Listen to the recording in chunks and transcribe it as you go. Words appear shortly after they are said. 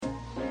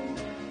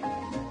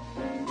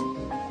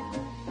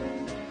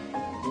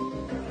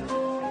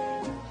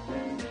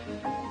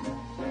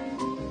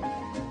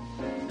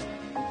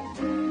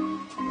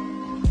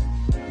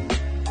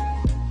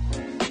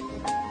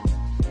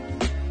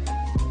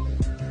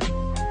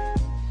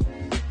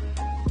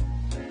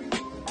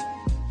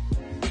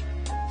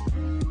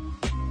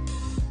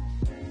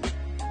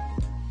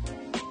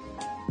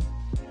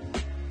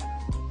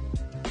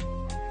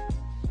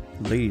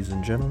Ladies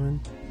and gentlemen,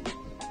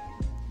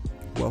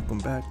 welcome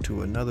back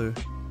to another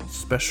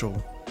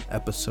special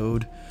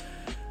episode,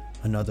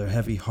 another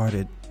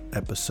heavy-hearted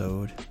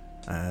episode,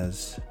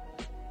 as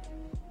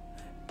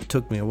it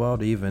took me a while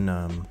to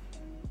even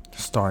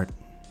start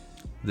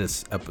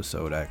this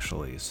episode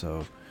actually,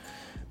 so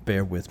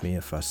bear with me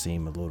if I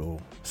seem a little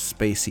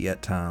spacey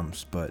at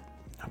times, but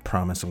I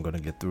promise I'm going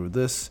to get through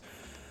this.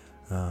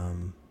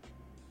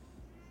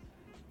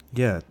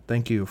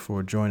 Thank you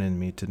for joining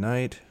me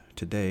today,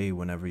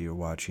 whenever you're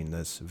watching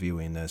this,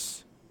 viewing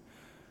this.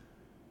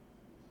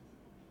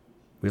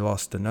 We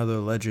lost another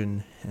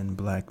legend in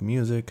black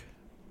music.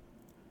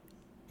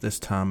 This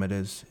time it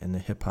is in the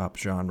hip-hop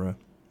genre.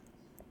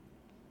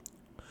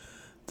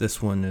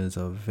 This one is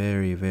a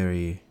very,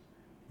 very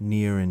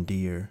near and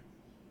dear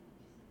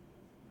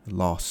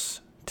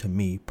loss to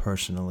me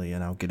personally,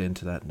 and I'll get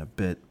into that in a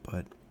bit,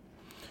 but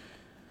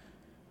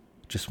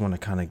just want to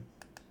kind of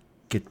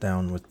get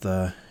down with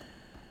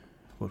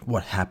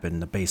what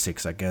happened, the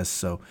basics, I guess.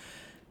 So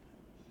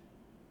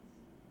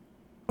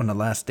on the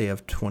last day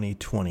of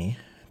 2020,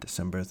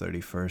 December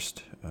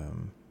 31st,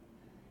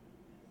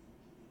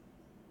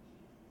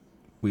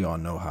 we all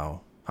know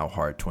how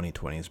hard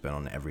 2020 has been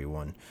on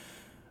everyone.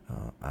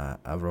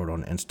 I wrote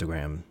on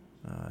Instagram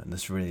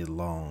this really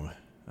long,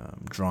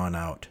 drawn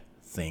out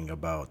thing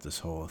about this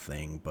whole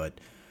thing,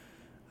 but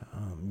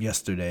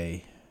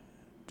yesterday,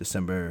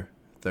 December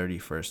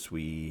 31st,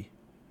 we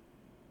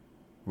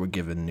were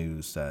given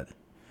news that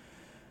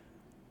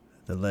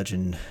the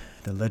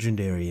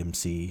legendary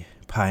Emcee,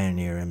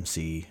 pioneer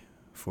Emcee,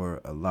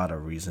 for a lot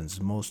of reasons,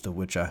 most of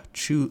which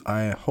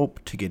I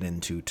hope to get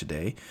into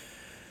today,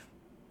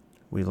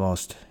 we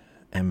lost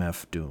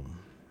MF Doom.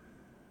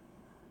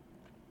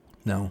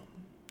 Now,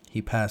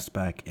 he passed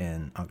back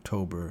in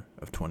October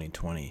of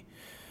 2020.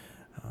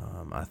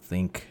 I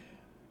think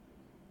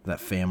that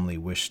family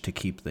wished to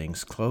keep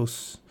things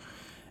close,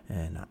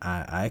 and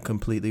I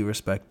completely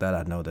respect that.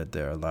 I know that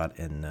there are a lot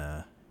in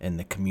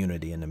the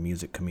community, in the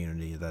music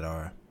community, that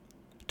are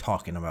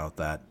talking about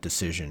that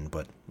decision,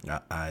 but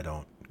I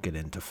don't get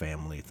into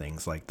family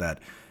things like that.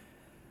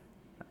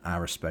 I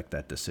respect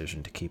that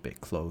decision to keep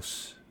it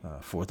close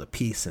for the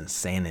peace and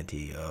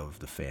sanity of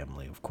the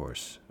family, of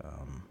course.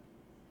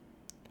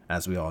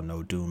 As we all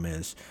know, Doom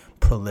is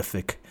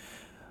prolific,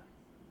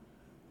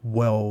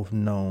 well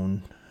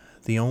known,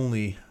 the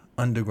only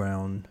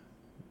underground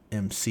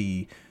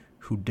MC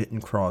who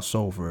didn't cross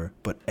over,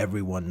 but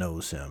everyone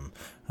knows him.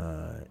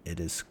 It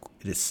is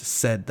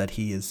said that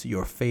he is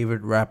your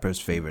favorite rapper's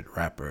favorite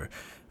rapper.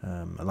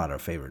 A lot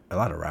of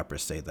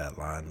rappers say that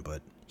line,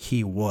 but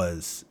he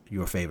was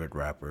your favorite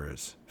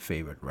rapper's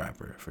favorite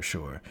rapper for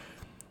sure.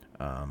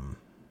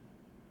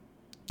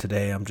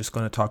 Today I'm just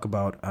going to talk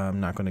about, I'm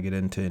not going to get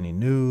into any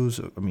news,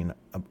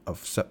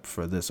 except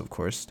for this, of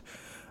course,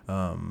 but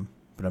I'm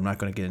not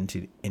going to get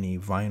into any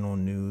vinyl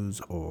news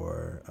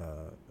or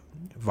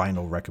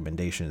vinyl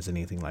recommendations,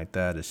 anything like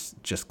that. It's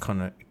just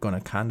gonna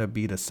kind of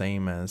be the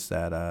same as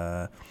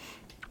that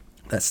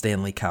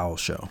Stanley Cowell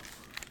show,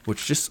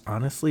 which just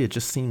honestly, it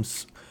just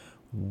seems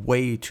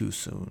way too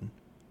soon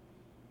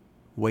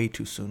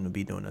to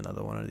be doing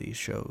another one of these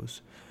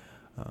shows.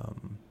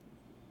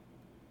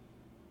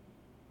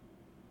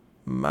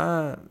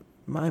 My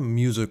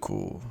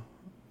musical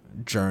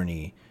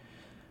journey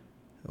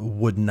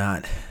would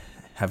not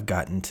have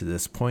gotten to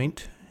this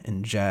point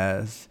in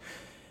jazz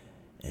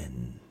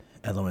and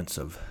elements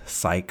of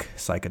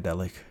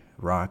psychedelic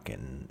rock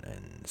and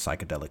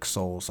psychedelic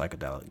soul,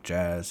 psychedelic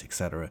jazz,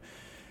 etc.,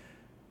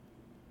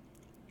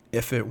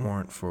 if it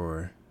weren't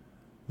for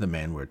the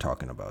man we're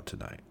talking about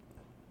tonight.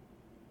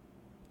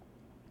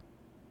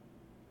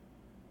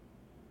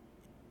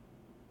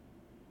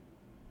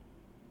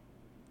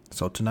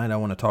 So tonight I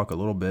want to talk a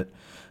little bit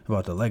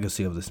about the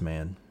legacy of this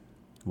man,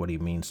 what he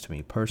means to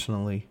me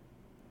personally,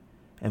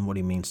 and what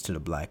he means to the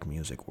black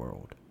music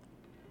world.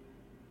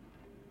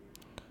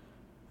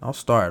 I'll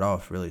start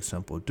off really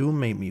simple. Doom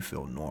made me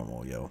feel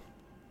normal, yo.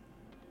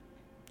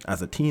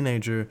 As a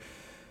teenager,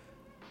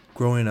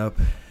 growing up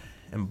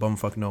in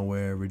bumfuck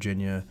nowhere,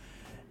 Virginia,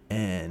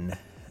 and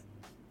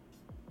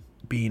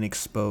being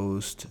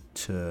exposed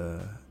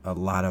to a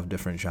lot of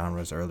different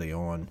genres early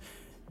on,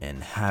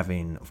 and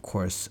having, of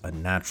course, a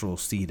natural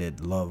seated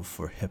love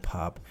for hip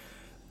hop,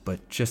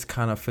 but just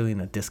kind of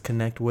feeling a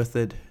disconnect with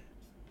it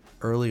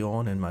early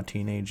on in my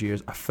teenage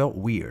years. I felt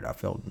weird. I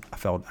felt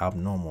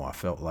abnormal. I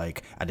felt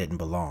like I didn't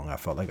belong. I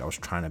felt like I was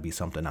trying to be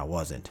something I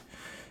wasn't.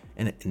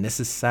 And this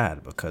is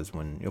sad because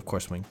when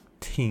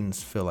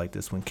teens feel like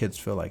this, when kids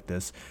feel like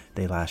this,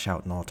 they lash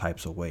out in all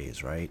types of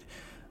ways, right?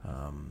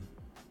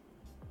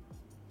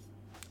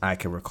 I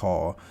can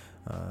recall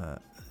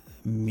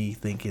me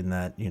thinking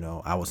that,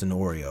 I was an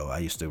Oreo. I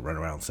used to run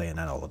around saying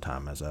that all the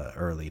time as an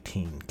early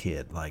teen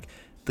kid, like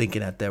thinking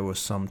that there was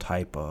some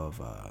type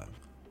of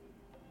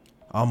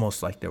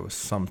almost like there was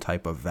some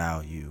type of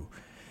value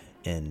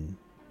in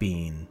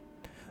being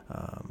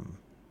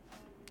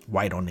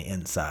white on the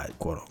inside,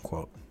 quote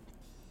unquote.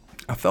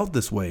 I felt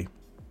this way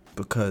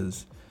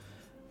because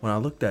when I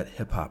looked at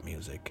hip hop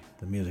music,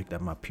 the music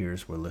that my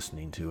peers were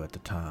listening to at the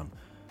time,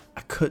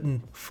 I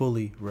couldn't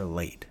fully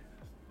relate.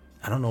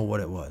 I don't know what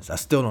it was. I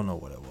still don't know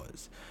what it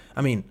was.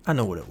 I mean, I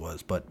know what it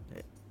was, but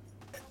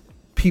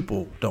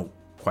people don't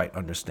quite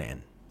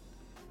understand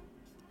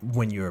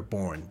when you're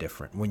born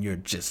different, when you're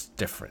just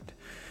different.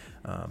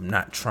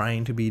 Not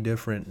trying to be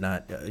different,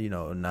 not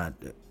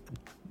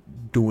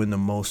doing the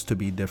most to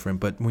be different,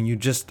 but when you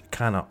just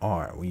kind of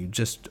are, when you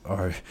just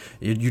are,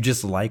 you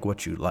just like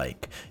what you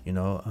like,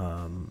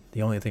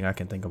 the only thing I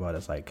can think about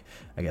is, like,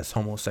 I guess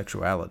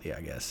homosexuality,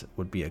 I guess,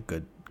 would be a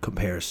good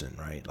comparison,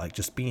 right? Like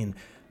just being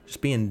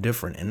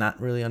different and not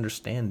really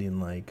understanding,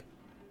 like,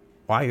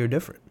 why you're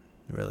different,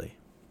 really.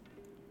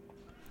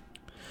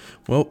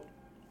 Well,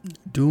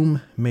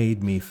 Doom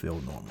made me feel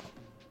normal.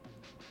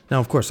 Now,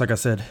 of course, like I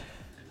said,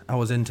 I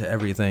was into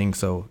everything.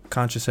 So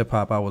conscious hip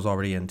hop I was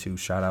already into.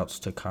 Shout outs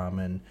to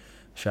Common,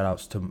 shout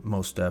outs to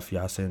Mos Def,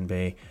 Yasin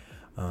Bey,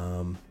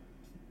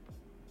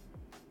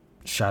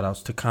 shout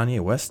outs to Kanye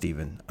West,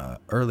 even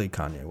early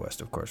Kanye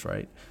West, of course,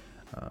 right?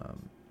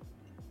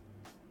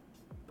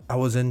 I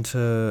was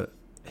into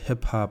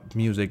hip hop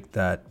music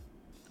that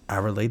I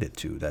related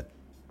to, that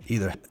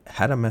either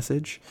had a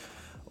message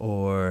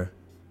or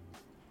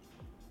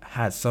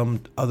had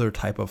some other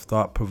type of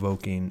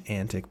thought-provoking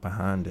antic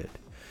behind it.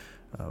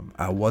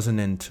 I wasn't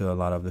into a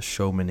lot of the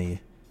showmany,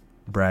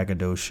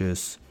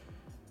 braggadocious,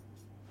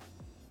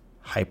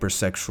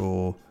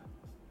 hypersexual,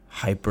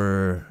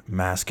 hyper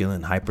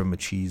masculine, hyper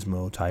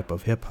machismo type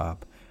of hip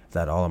hop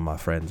that all of my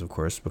friends, of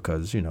course,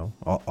 because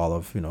all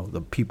of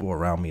the people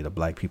around me, the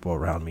black people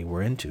around me,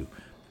 were into.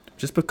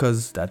 Just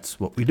because that's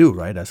what we do,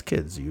 right? As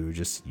kids, you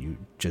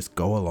just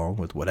go along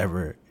with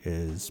whatever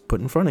is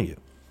put in front of you.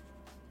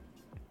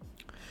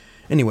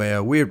 Anyway,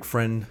 a weird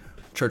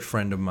church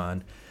friend of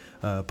mine,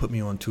 put me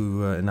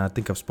onto, and I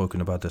think I've spoken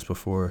about this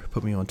before,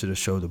 put me onto the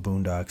show The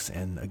Boondocks,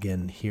 and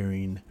again,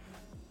 hearing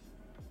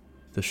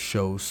the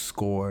show's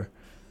score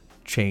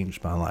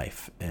changed my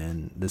life.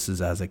 And this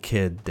is as a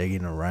kid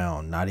digging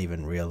around, not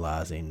even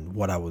realizing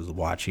what I was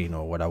watching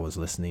or what I was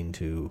listening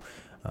to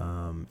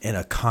in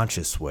a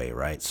conscious way,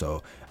 right?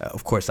 So,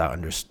 of course, I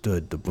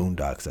understood The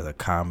Boondocks as a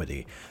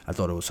comedy. I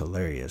thought it was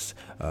hilarious,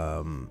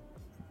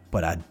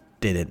 but I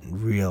didn't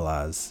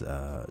realize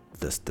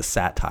the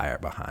satire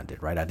behind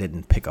it, right? I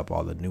didn't pick up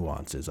all the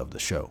nuances of the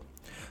show.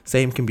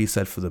 Same can be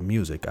said for the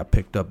music. I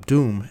picked up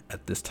Doom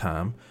at this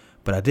time,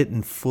 but I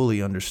didn't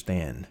fully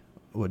understand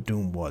what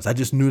Doom was. I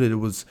just knew that it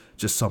was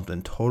just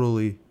something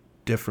totally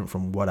different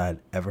from what I'd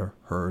ever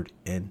heard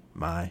in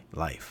my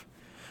life.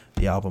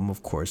 The album,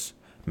 of course,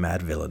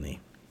 Mad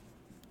Villainy.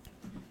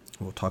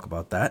 We'll talk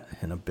about that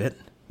in a bit.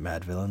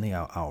 Mad Villainy.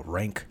 I'll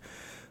rank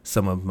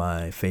some of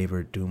my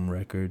favorite Doom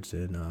records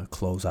and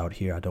close out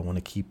here. I don't want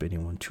to keep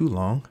anyone too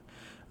long.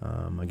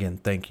 Again,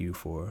 thank you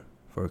for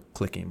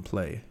clicking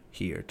play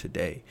here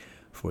today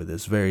for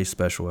this very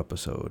special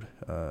episode,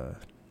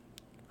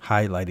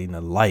 highlighting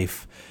the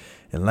life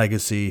and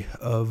legacy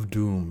of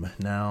Doom.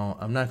 Now,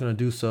 I'm not going to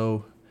do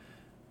so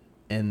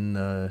in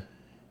a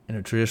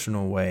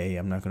traditional way.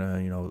 I'm not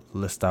going to,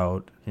 list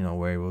out,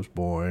 where he was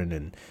born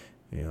and,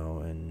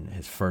 and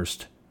his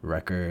first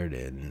record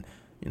and,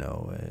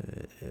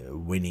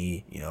 when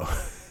he,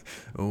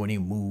 when he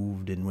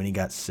moved and when he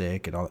got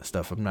sick and all that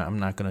stuff. I'm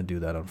not going to do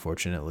that,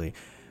 unfortunately.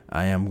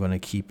 I am going to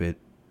keep it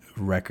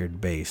record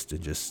based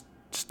and just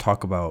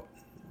talk about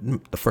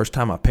the first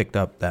time I picked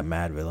up that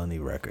Mad Villainy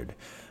record.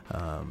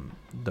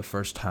 The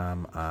first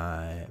time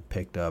I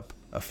picked up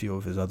a few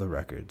of his other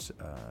records,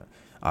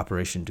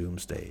 Operation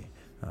Doomsday.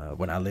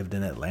 When I lived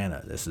in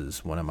Atlanta, this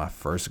is one of my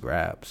first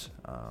grabs,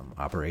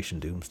 Operation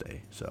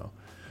Doomsday. So,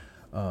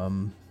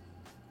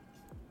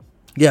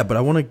 yeah, but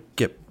I want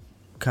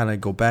to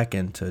go back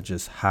into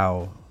just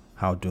how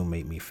Doom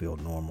made me feel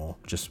normal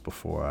just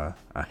before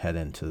I head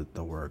into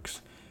the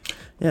works.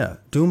 Yeah,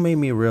 Doom made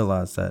me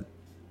realize that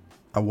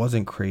I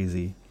wasn't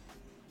crazy.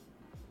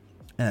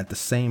 And at the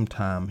same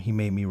time, he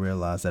made me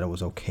realize that it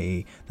was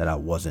okay that I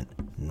wasn't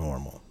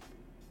normal.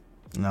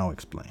 And I'll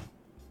explain.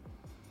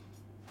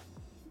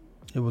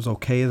 It was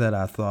okay that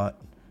I thought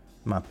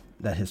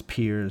that his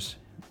peers,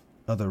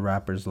 other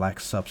rappers,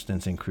 lacked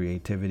substance and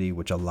creativity,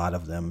 which a lot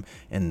of them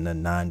in the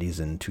 90s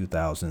and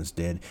 2000s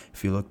did.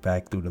 If you look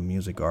back through the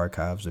music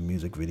archives, the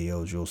music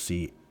videos, you'll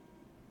see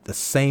the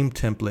same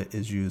template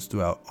is used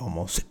throughout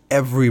almost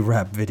every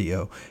rap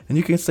video. And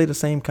you can say the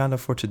same kind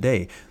of for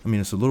today. I mean,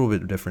 it's a little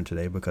bit different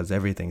today because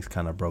everything's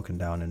kind of broken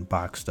down and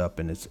boxed up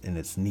in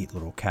its neat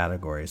little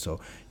category. So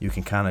you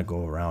can kind of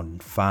go around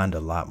and find a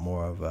lot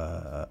more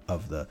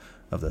of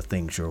the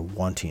things you're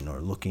wanting or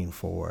looking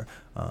for.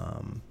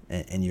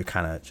 And you're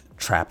kind of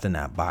trapped in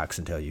that box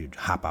until you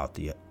hop out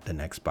the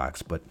next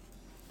box. But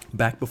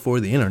back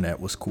before the internet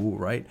was cool,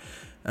 right?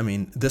 I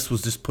mean, this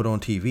was just put on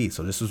TV.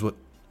 So this is what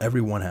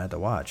everyone had to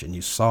watch, and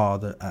you saw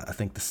I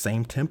think the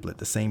same template,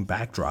 the same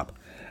backdrop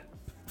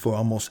for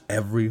almost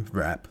every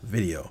rap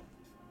video.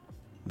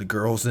 The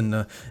girls in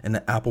the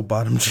apple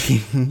bottom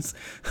jeans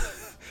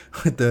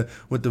with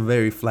the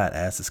very flat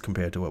asses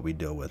compared to what we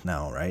deal with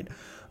now, right?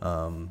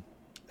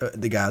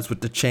 the guys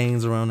with the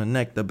chains around the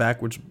neck, the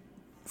backwards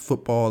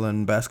football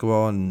and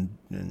basketball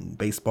and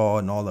baseball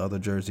and all the other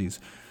jerseys.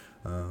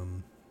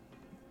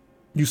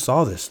 You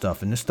saw this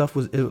stuff, and this stuff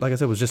like I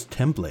said, was just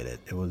templated.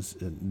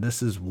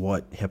 This is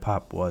what hip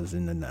hop was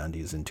in the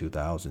 90s and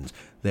 2000s.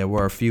 There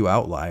were a few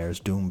outliers,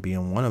 Doom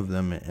being one of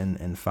them,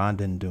 and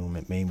finding Doom,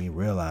 it made me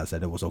realize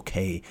that it was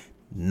okay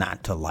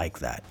not to like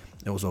that.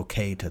 It was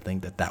okay to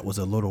think that that was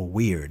a little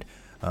weird,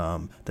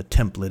 the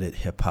templated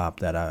hip hop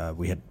that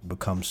we had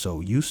become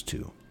so used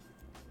to.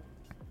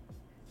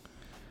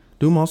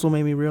 Doom also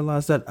made me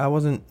realize that I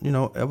wasn't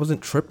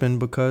tripping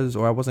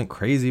or I wasn't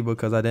crazy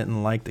because I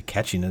didn't like the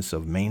catchiness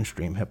of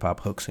mainstream hip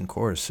hop hooks and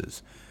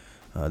choruses.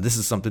 This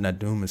is something that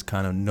Doom is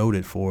kind of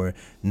noted for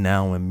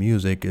now in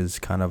music, is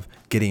kind of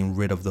getting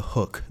rid of the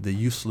hook, the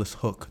useless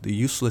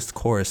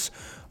chorus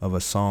of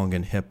a song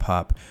in hip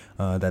hop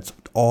that's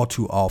all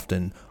too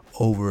often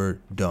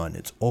overdone.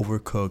 It's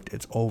overcooked,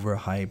 it's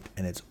overhyped,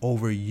 and it's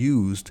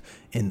overused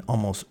in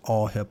almost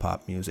all hip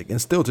hop music. And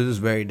still to this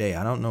very day,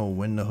 I don't know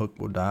when the hook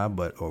will die,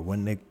 or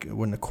when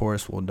the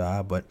chorus will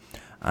die, but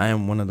I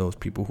am one of those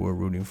people who are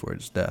rooting for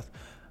its death.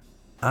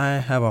 I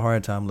have a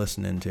hard time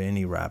listening to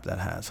any rap that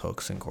has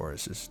hooks and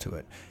choruses to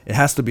it. It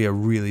has to be a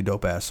really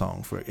dope ass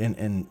song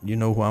and you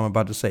know who I'm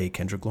about to say,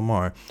 Kendrick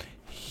Lamar.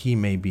 He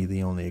may be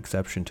the only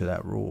exception to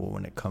that rule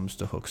when it comes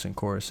to hooks and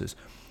choruses.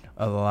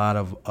 A lot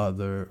of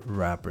other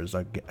rappers,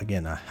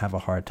 again, I have a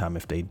hard time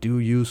if they do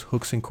use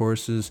hooks and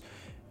choruses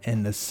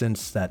in the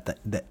sense that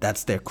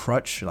that's their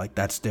crutch, like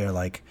that's their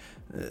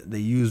they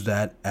use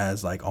that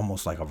as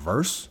almost like a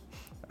verse.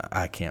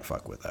 I can't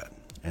fuck with that.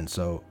 And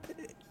so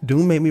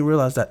Doom made me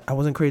realize that I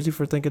wasn't crazy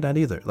for thinking that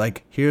either.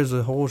 Here's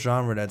a whole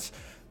genre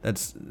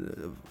that's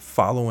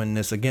following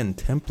this, again,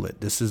 template.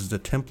 This is the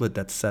template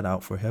that's set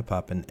out for hip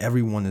hop, and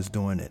everyone is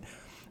doing it.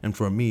 And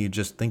for me,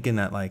 just thinking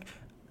that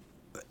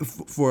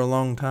for a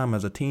long time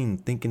as a teen,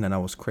 thinking that I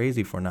was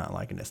crazy for not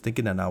liking this,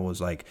 thinking that I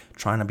was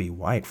trying to be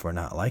white for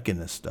not liking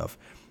this stuff.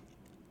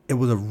 It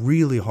was a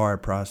really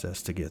hard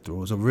process to get through. It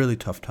was a really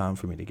tough time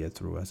for me to get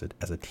through as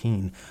a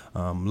teen.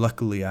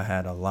 Luckily, I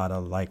had a lot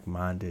of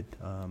like-minded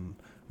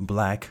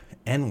black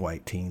and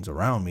white teens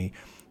around me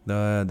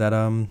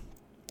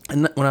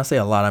and when I say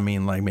a lot, I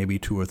mean maybe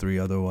 2 or 3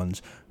 other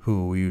ones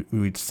who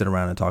we'd sit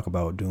around and talk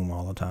about Doom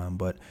all the time,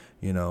 but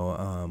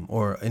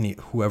or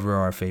whoever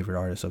our favorite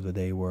artists of the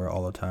day were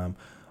all the time.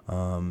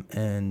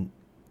 And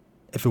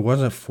if it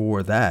wasn't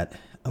for that,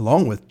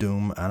 along with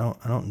Doom, I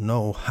don't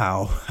know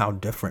how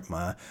different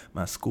my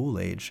school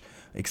age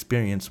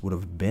experience would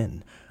have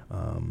been.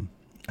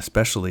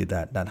 Especially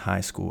that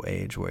high school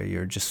age where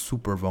you're just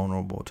super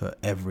vulnerable to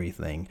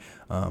everything,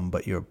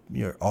 but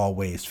you're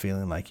always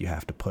feeling like you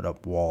have to put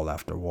up wall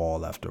after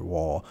wall after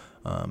wall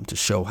to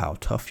show how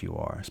tough you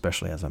are,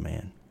 especially as a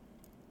man.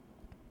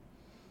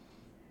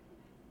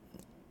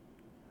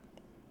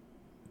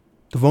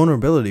 The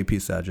vulnerability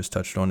piece that I just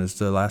touched on is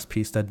the last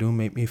piece that Doom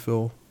made me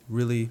feel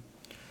really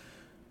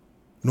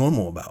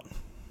normal about.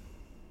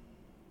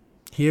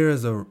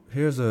 Here's a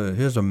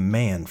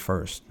man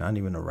first, not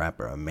even a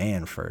rapper, a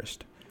man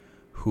first,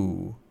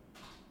 who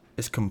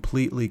is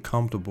completely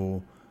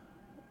comfortable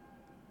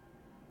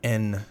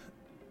in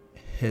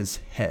his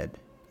head,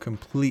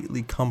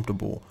 completely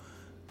comfortable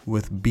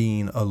with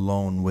being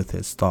alone with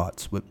his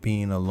thoughts, with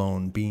being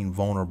alone, being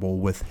vulnerable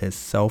with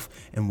himself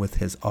and with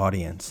his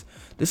audience.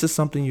 This is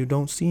something you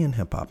don't see in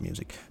hip hop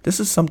music. This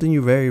is something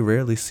you very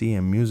rarely see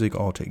in music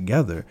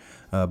altogether.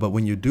 But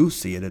when you do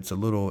see it, it's a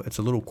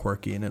little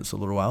quirky and it's a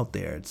little out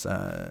there.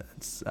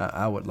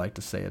 I would like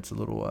to say it's a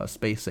little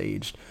space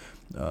aged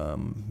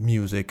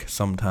music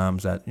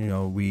sometimes that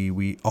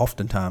we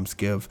oftentimes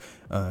give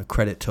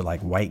credit to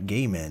white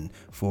gay men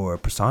for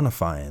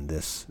personifying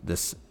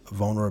this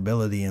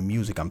vulnerability in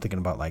music. I'm thinking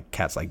about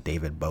cats like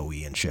David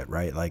Bowie and shit,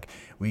 right?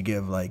 We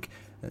give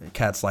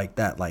cats like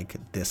that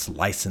this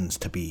license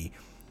to be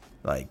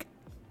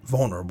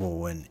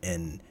vulnerable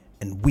and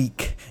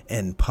weak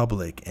in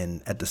public,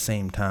 and at the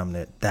same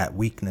time that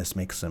weakness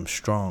makes them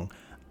strong.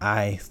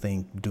 I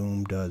think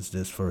Doom does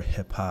this for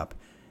hip hop,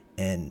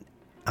 and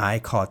I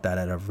caught that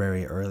at a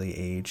very early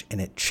age,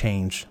 and it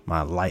changed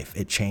my life.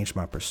 It changed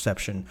my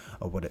perception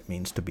of what it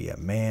means to be a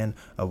man,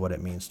 of what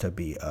it means to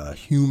be a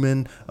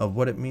human, of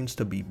what it means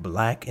to be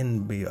black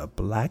and be a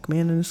black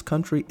man in this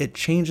country. It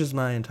changes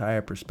my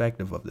entire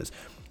perspective of this.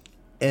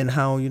 And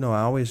how,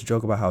 I always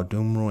joke about how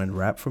Doom ruined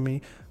rap for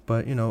me,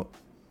 but,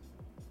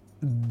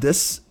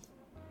 this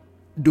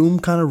Doom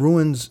kind of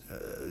ruins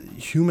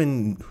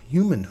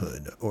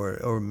humanhood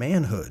or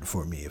manhood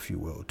for me, if you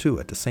will, too,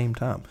 at the same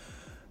time.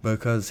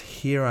 Because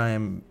here I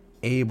am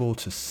able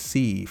to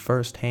see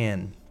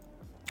firsthand,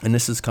 and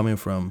this is coming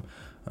from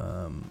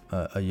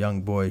a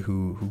young boy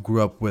who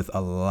grew up with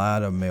a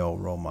lot of male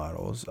role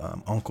models,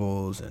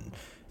 uncles and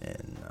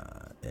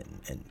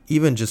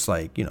even just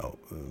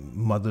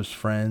mother's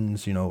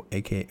friends,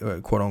 aka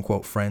or quote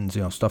unquote friends,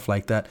 stuff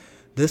like that.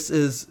 This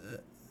is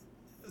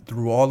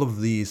through all of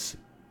these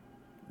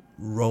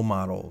role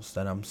models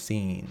that I'm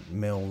seeing,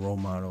 male role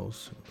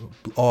models,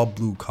 all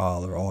blue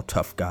collar, all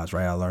tough guys,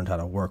 right? I learned how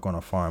to work on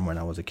a farm when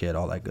I was a kid,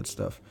 all that good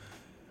stuff.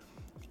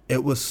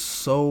 It was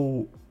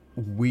so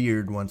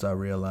weird once I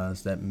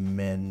realized that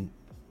men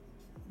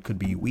could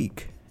be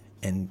weak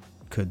and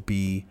could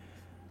be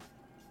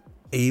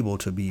able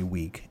to be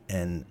weak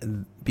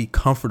and be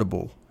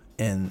comfortable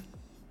in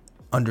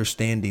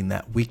understanding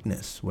that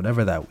weakness,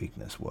 whatever that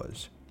weakness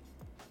was.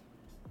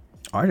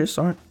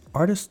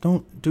 Artists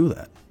don't do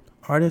that.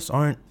 Artists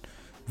aren't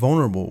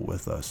vulnerable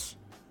with us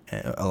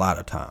a lot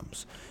of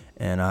times.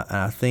 And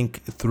I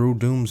think through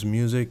Doom's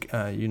music,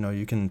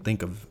 you can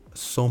think of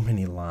so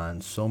many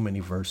lines, so many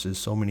verses,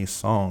 so many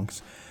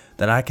songs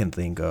that I can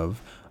think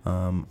of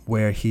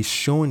where he's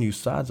showing you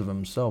sides of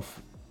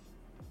himself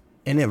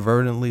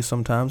inadvertently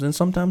sometimes and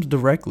sometimes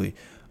directly.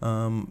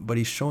 But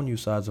he's showing you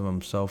sides of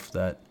himself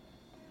that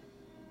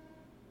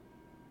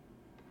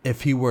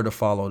if he were to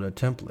follow the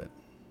template,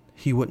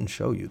 he wouldn't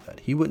show you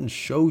that. He wouldn't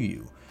show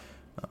you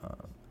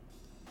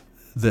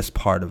this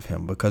part of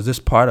him, because this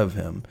part of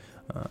him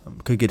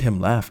could get him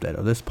laughed at,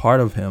 or this part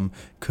of him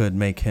could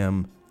make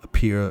him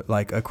appear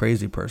like a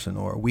crazy person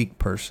or a weak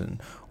person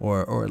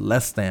or a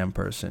less than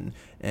person.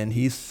 And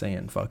he's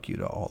saying fuck you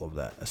to all of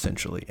that,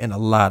 essentially, in a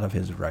lot of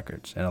his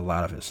records and a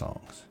lot of his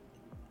songs.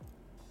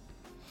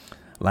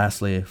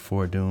 Lastly,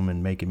 for Doom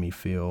and making me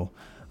feel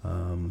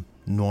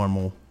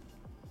normal,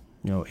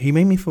 he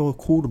made me feel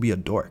cool to be a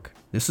dork.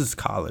 This is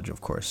college, of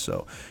course.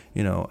 So,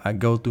 I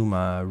go through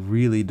my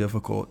really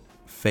difficult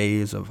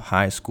phase of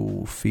high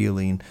school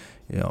feeling,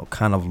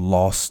 kind of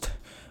lost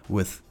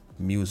with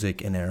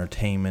music and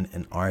entertainment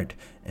and art,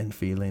 and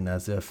feeling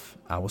as if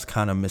I was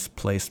kind of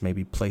misplaced,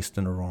 maybe placed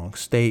in the wrong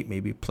state,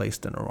 maybe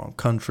placed in the wrong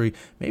country,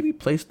 maybe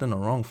placed in the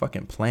wrong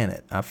fucking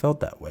planet. I felt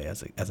that way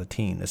as a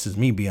teen. This is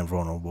me being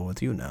vulnerable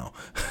with you now.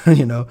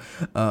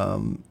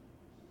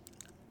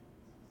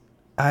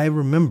 I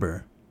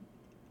remember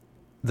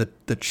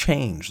the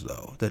change,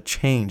 though, the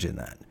change in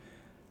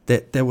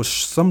that there was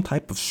some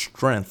type of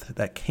strength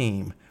that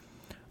came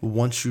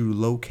once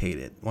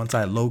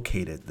I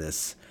located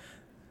this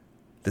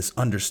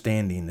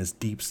understanding, this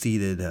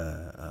deep-seated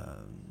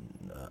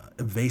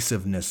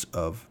evasiveness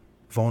of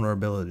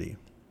vulnerability.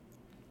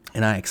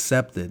 And I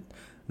accepted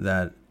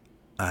that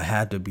I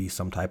had to be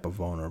some type of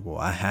vulnerable.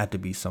 I had to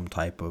be some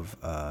type of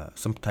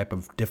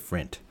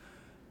different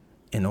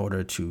in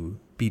order to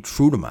be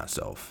true to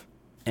myself.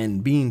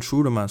 And being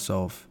true to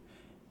myself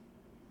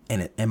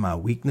and my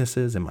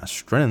weaknesses and my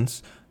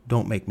strengths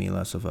don't make me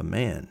less of a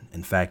man.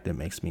 In fact, it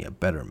makes me a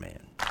better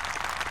man.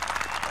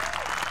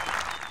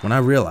 When I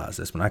realize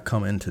this, when I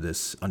come into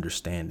this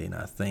understanding,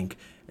 I think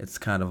it's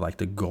kind of like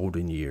the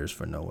golden years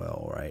for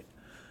Noel, right?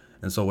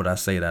 And so when I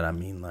say that, I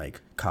mean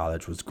like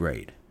college was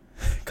great.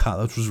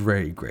 College was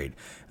very great.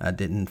 I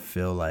didn't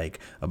feel like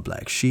a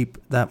black sheep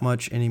that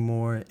much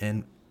anymore.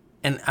 And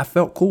I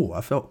felt cool.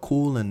 I felt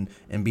cool in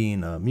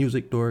being a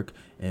music dork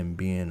and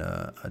being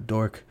a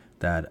dork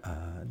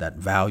that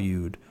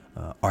valued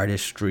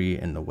artistry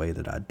in the way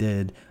that I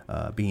did,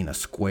 being a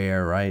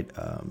square, right?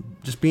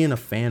 Just being a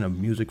fan of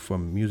music for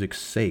music's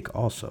sake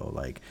also,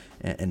 like,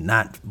 and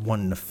not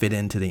wanting to fit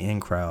into the in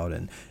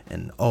crowd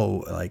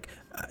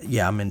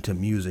I'm into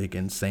music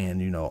and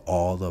saying,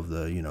 all of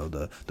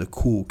the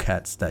cool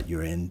cats that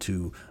you're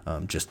into,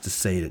 just to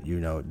say that,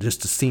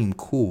 just to seem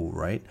cool,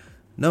 right?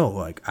 No,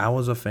 like, I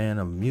was a fan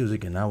of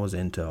music and I was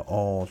into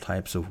all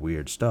types of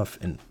weird stuff,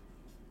 and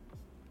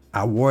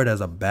I wore it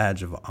as a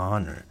badge of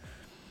honor.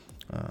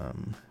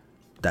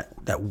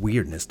 That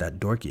weirdness, that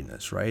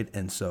dorkiness, right?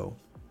 And so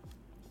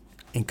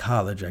in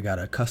college, I got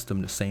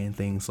accustomed to saying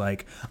things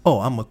like,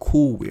 oh, I'm a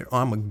cool weird, or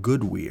I'm a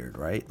good weird,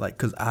 right? Like,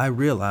 because I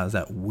realized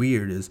that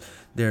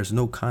there's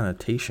no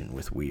connotation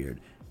with weird.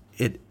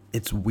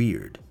 It's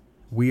weird.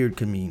 Weird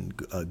can mean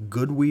a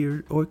good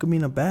weird, or it could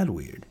mean a bad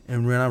weird.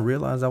 And when I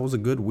realized I was a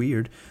good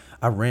weird,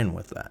 I ran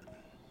with that.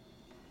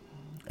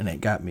 And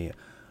it got me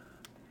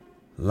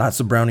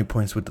lots of brownie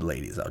points with the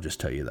ladies, I'll just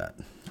tell you that.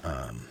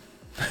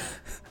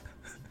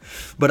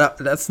 But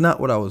that's not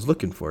what I was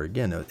looking for.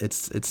 Again,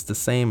 it's the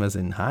same as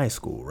in high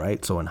school,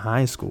 right? So in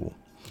high school,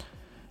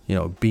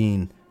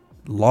 being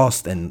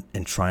lost and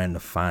trying to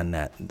find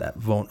that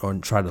or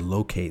try to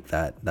locate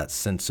that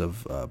sense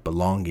of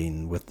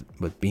belonging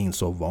with being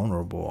so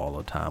vulnerable all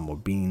the time, or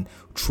being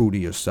true to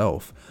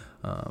yourself,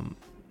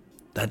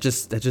 that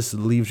just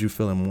leaves you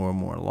feeling more and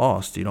more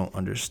lost. You don't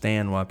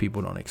understand why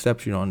people don't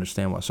accept you. You don't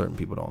understand why certain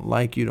people don't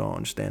like you. You don't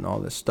understand all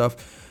this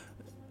stuff.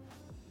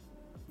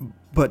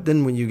 But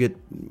then when you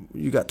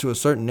got to a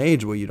certain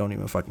age where you don't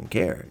even fucking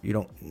care.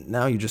 You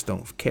just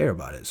don't care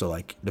about it. So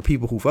like, the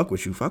people who fuck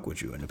with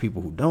you, and the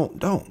people who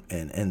don't.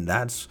 And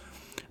that's,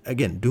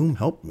 again, Doom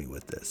helped me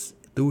with this.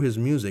 Through his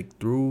music,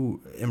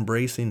 through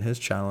embracing his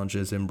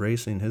challenges,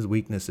 embracing his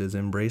weaknesses,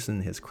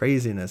 embracing his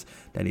craziness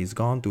that he's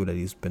gone through, that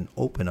he's been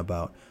open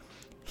about,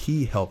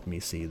 he helped me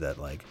see that,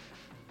 like,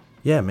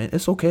 yeah, man,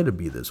 it's okay to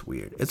be this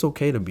weird. It's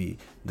okay to be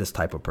this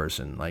type of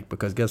person. Like,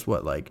 because guess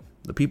what? Like,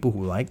 the people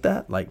who like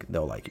that, like,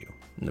 they'll like you.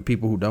 And the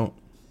people who don't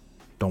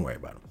worry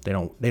about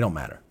them. They don't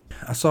matter.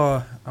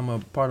 I'm a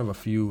part of a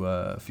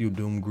few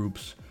Doom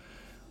groups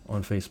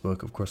on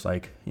Facebook, of course,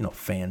 like,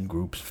 fan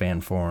groups,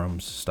 fan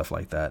forums, stuff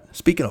like that.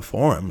 Speaking of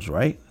forums,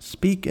 right?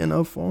 Speaking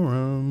of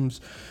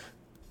forums,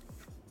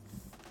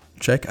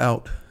 check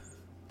out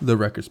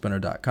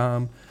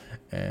therecordspinner.com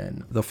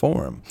and the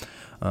forum.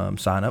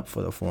 Sign up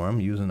for the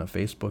forum using a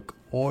Facebook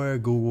or a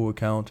Google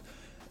account,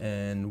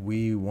 and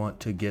we want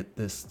to get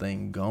this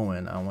thing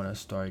going. I want to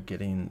start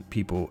getting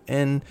people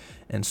in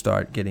and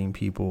start getting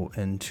people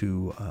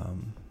into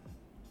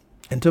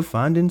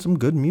finding some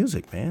good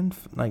music, man.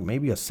 Like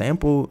maybe a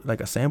sample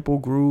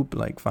group,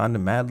 like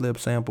finding Mad Lib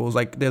samples.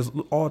 Like there's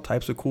all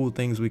types of cool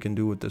things we can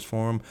do with this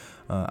forum.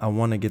 I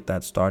want to get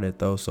that started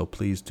though, so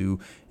please do.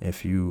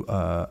 If you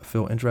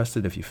feel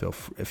interested, if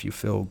you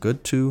feel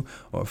good to,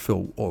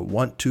 or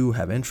want to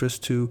have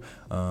interest to,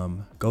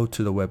 go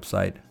to the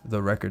website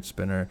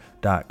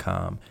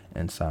therecordspinner.com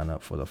and sign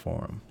up for the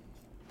forum.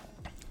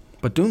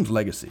 But Doom's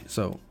legacy.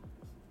 So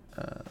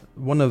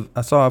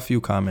I saw a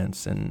few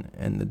comments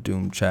in the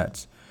Doom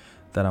chats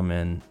that I'm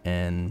in,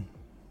 and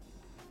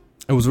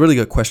it was a really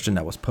good question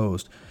that was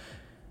posed,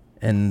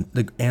 and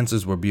the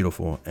answers were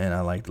beautiful, and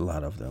I liked a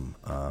lot of them.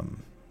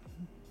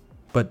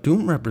 But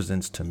Doom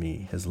represents to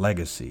me his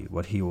legacy,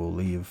 what he will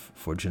leave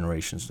for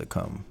generations to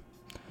come.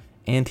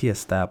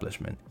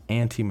 Anti-establishment,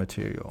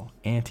 anti-material,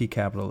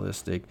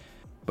 anti-capitalistic,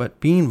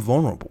 but being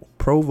vulnerable,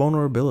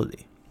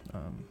 pro-vulnerability.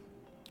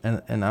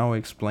 And I'll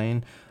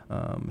explain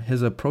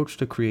his approach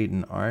to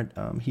creating art.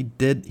 He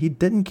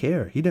didn't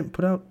care. He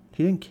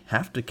didn't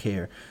have to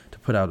care to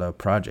put out a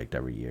project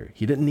every year.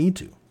 He didn't need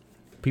to.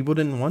 People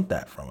didn't want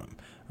that from him.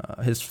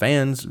 His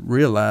fans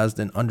realized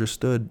and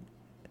understood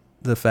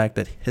the fact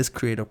that his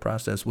creative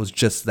process was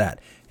just that,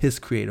 his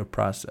creative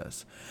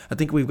process. I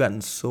think we've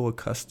gotten so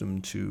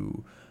accustomed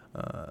to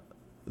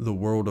the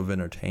world of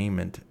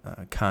entertainment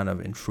kind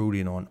of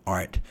intruding on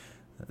art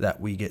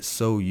that we get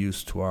so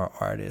used to our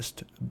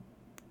artists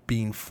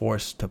being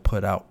forced to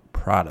put out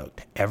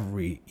product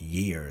every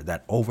year.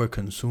 That over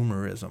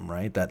consumerism,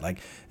 right? That like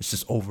it's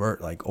just over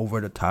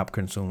the top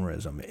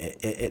consumerism.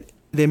 It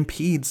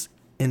impedes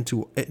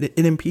it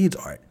impedes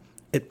art.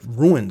 It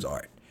ruins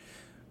art,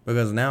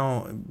 because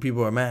now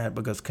people are mad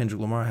because Kendrick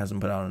Lamar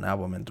hasn't put out an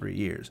album in 3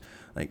 years.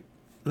 Like,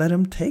 let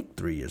him take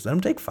 3 years. Let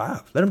him take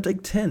 5. Let him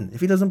take 10.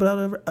 If he doesn't put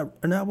out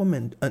an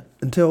album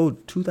until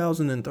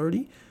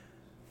 2030,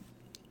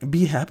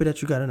 be happy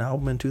that you got an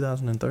album in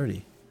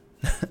 2030.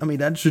 I mean,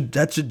 that should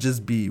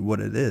just be what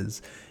it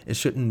is. It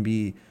shouldn't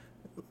be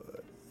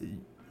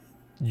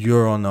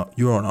you're on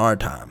our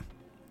time.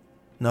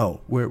 No,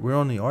 we're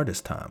on the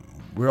artist time.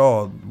 We're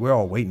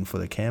all waiting for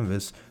the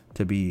canvas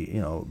to be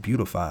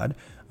beautified.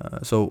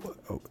 So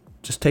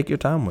just take your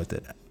time with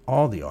it.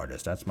 All the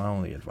artists. That's my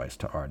only advice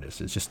to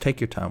artists, is just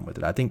take your time with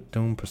it. I think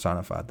Doom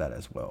personified that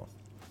as well.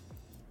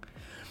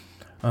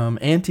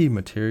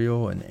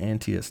 Anti-material and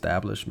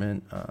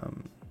anti-establishment.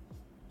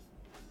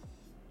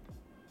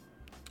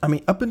 I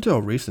mean, up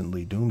until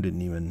recently, Doom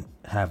didn't even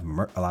have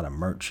a lot of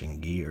merch and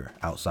gear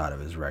outside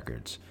of his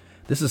records.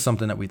 This is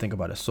something that we think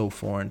about as so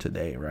foreign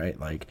today, right?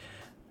 Like,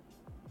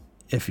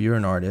 if you're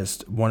an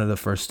artist, one of the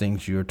first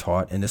things you're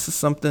taught, and this is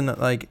something that,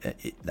 like,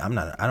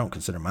 I don't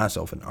consider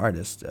myself an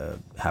artist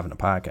having a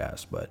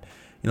podcast, but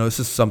this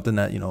is something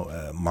that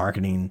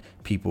marketing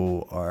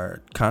people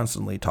are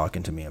constantly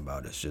talking to me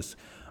about. It's just,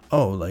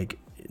 like,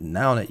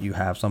 now that you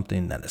have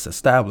something that is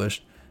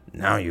established,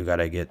 now you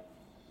gotta get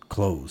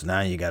clothes.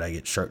 Now you gotta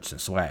get shirts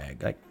and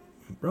swag. Like,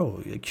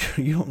 bro,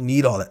 you don't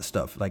need all that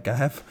stuff. Like, I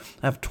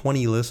have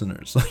 20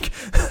 listeners. Like,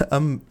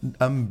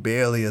 I'm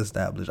barely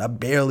established. I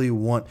barely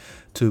want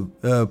to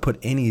put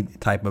any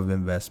type of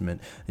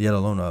investment, yet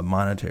alone a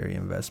monetary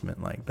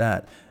investment like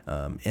that,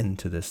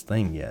 into this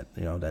thing yet.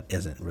 That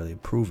isn't really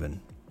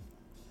proven.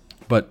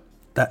 But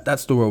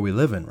that's the world we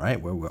live in, right?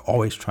 Where we're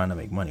always trying to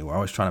make money. We're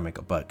always trying to make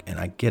a buck. And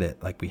I get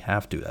it. Like, we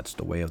have to. That's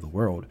the way of the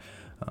world.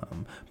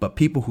 But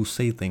people who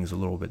say things a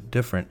little bit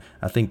different,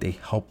 I think they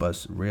help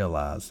us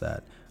realize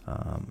that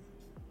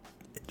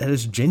that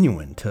is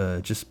genuine, to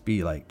just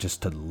be like,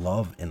 just to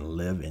love and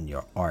live in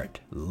your art,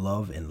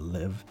 love and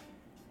live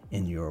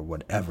in your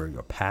whatever,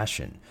 your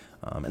passion.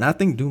 And I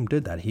think Doom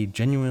did that. He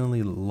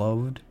genuinely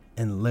loved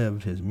and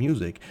lived his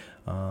music.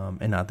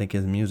 And I think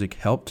his music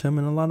helped him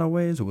in a lot of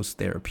ways. It was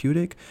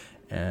therapeutic.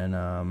 And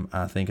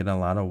I think in a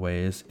lot of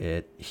ways,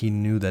 he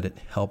knew that it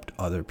helped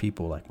other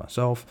people like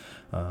myself,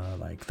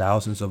 like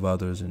thousands of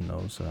others in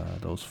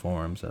those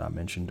forums that I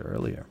mentioned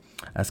earlier.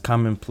 As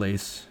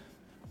commonplace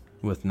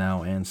with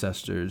now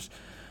ancestors,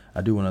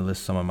 I do want to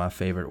list some of my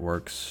favorite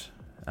works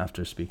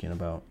after speaking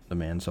about the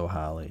man so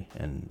highly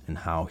and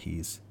how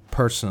he's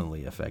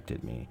personally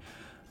affected me.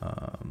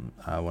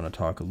 I want to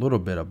talk a little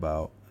bit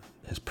about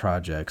his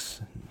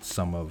projects,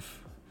 some of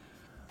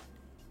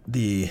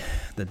the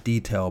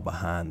detail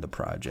behind the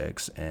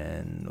projects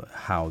and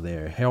how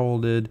they're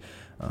heralded,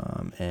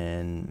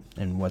 and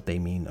what they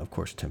mean, of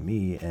course, to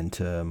me and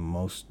to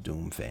most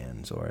Doom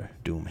fans, or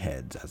Doom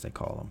heads as they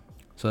call them.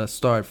 So let's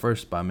start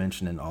first by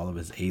mentioning all of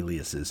his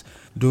aliases.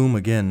 Doom,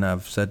 again,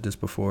 I've said this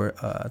before.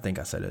 I think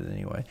I said it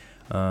anyway.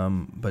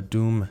 But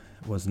Doom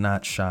was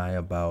not shy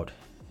about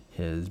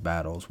his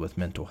battles with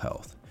mental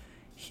health.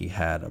 He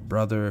had a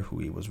brother who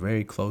he was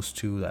very close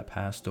to that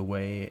passed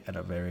away at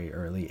a very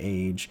early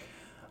age,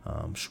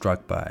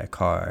 struck by a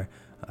car.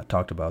 I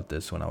talked about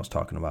this when I was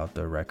talking about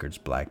the records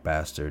Black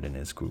Bastard and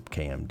his group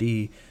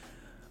KMD.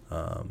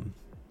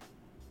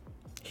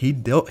 He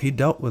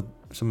dealt with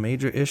some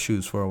major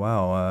issues for a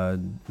while.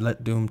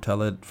 Let Doom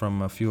tell it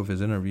from a few of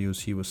his interviews.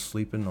 He was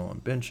sleeping on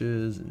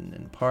benches and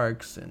in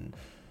parks and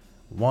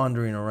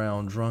wandering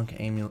around drunk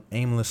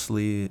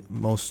aimlessly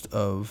most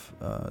of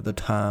the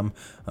time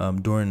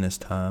during this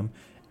time,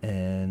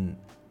 and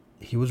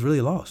he was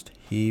really lost.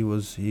 He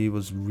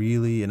was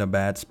really in a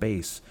bad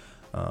space.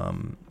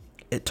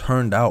 It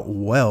turned out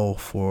well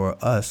for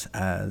us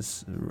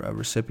as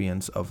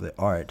recipients of the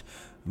art.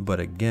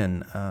 But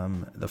again,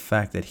 the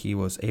fact that he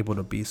was able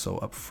to be so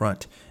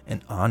upfront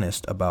and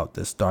honest about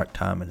this dark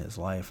time in his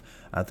life,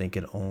 I think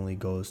it only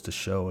goes to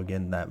show,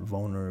 again, that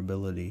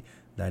vulnerability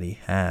that he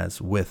has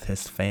with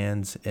his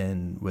fans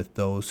and with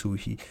those who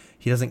he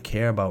doesn't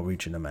care about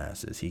reaching the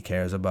masses. He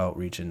cares about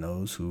reaching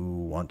those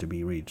who want to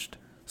be reached.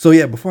 So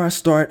yeah, before I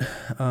start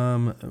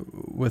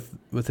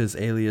with his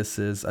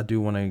aliases, I do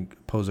want to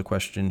pose a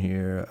question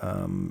here.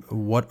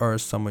 What are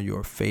some of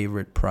your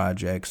favorite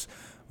projects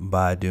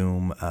by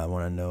Doom? I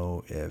want to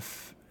know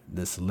if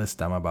this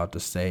list I'm about to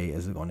say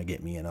is going to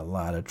get me in a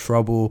lot of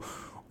trouble,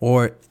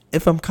 or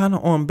if I'm kind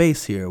of on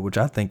base here, which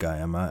I think I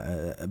am.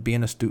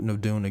 Being a student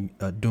of being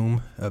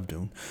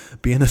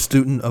a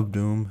student of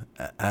Doom,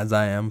 as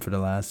I am for the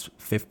last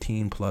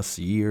 15 plus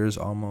years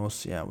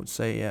almost. Yeah, I would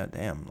say, yeah,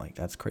 damn, like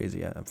that's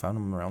crazy. I found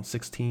him around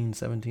 16,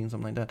 17,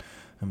 something like that.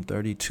 I'm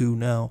 32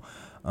 now.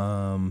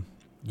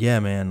 Yeah,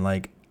 man,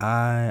 like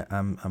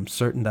I'm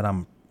certain that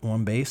I'm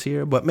on base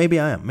here, but maybe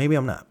I am, maybe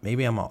I'm not,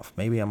 maybe I'm off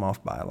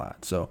by a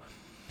lot. So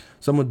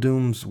some of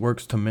Doom's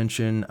works to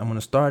mention. I'm going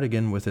to start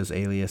again with his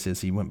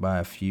aliases. He went by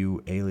a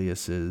few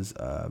aliases.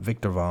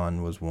 Victor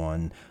Vaughn was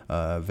one.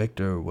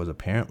 Victor was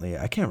apparently,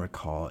 I can't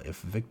recall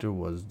if Victor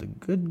was the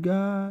good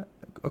guy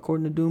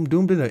according to Doom.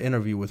 Doom did an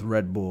interview with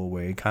Red Bull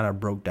where he kind of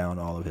broke down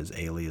all of his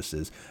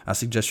aliases. I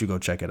suggest you go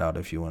check it out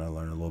if you want to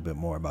learn a little bit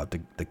more about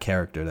the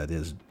character that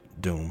is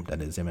Doom,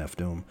 that is MF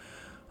Doom.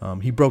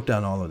 He broke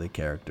down all of the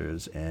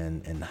characters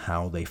and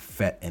how they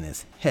fit in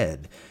his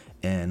head.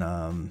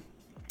 And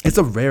it's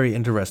a very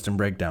interesting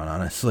breakdown,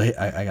 honestly.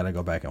 I got to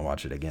go back and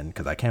watch it again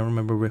because I can't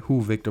remember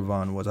who Victor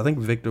Vaughn was. I think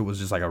Victor was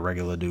just like a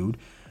regular dude.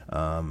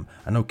 I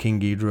know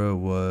King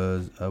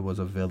Ghidorah was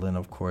a villain,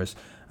 of course.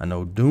 I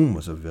know Doom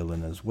was a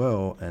villain as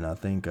well. And I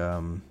think,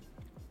 and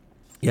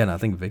I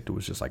think Victor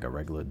was just like a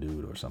regular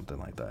dude or something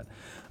like that.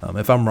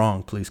 If I'm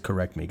wrong, please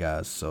correct me,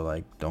 guys. So,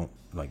 like, don't,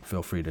 like,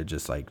 feel free to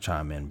just, like,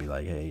 chime in and be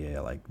like, hey, yeah,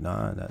 like,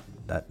 nah,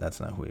 that's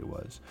not who he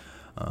was.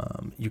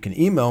 You can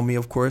email me,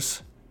 of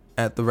course,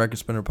 at the Record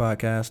Spinner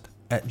Podcast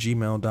at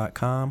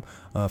gmail.com.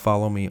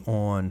 Follow me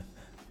on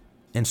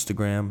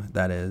Instagram.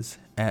 That is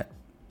at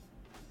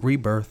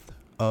Rebirth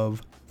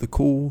of the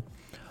Cool.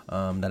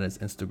 That is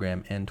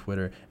Instagram and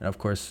Twitter. And of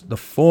course, the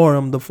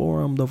forum.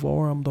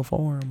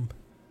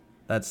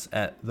 That's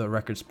at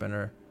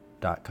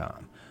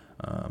therecordspinner.com.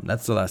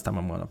 That's the last time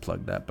I'm going to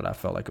plug that, but I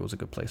felt like it was a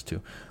good place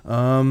too.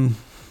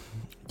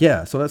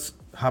 Yeah, so let's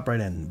hop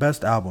right in.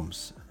 Best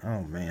albums.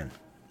 Oh, man.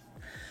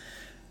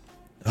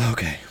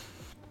 Okay.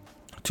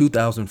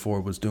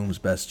 2004 was Doom's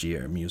best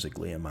year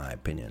musically, in my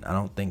opinion. I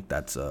don't think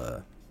that's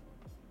a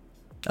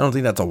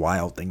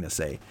wild thing to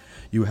say.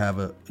 You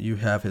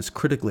have his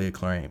critically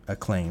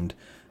acclaimed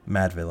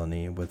Mad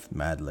Villainy with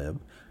Mad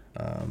Lib,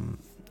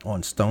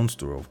 on Stone's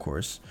Throw, of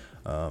course.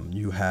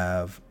 You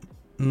have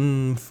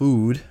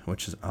Food,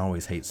 which is, I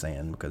always hate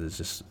saying because it's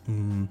just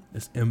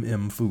it's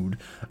Food.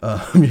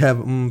 You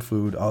have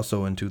Food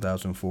also in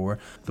 2004.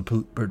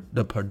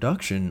 The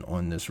production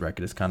on this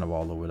record is kind of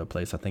all over the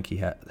place. I think he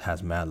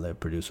has Madlib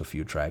produce a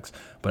few tracks,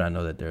 but I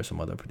know that there are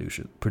some other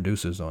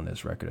producers on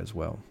this record as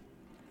well.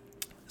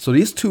 So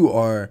these two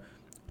are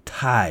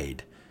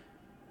tied.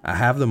 I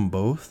have them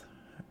both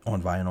on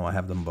vinyl. I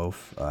have them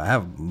both. I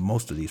have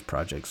most of these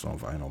projects on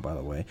vinyl, by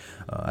the way.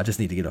 I just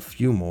need to get a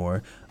few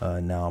more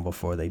now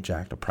before they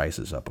jack the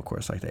prices up, of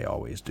course, like they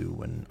always do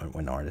when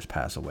artists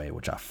pass away,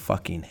 which I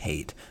fucking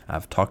hate.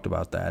 I've talked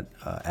about that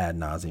ad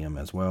nauseum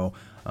as well.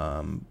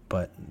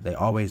 But they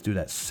always do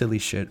that silly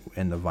shit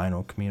in the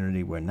vinyl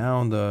community where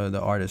now the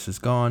artist is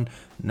gone.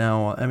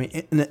 Now, I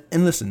mean,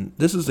 and listen,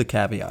 this is the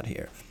caveat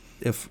here.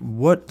 If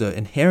what the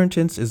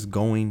inheritance is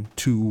going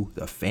to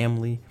the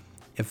family,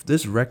 if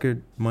this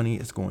record money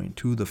is going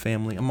to the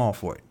family, I'm all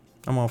for it.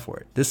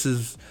 This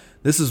is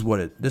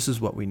what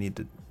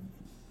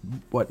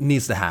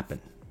needs to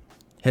happen.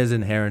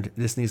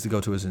 This needs to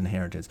go to his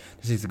inheritance.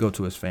 This needs to go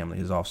to his family,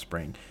 his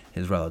offspring,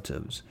 his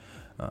relatives.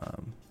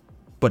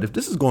 But if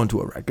this is going to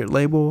a record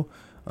label,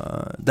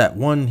 That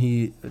one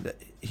he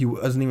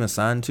wasn't even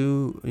signed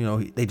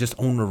to. They just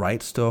own the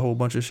rights to a whole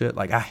bunch of shit.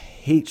 Like, I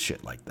hate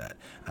shit like that.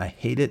 I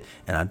hate it,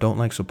 and I don't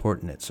like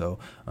supporting it. So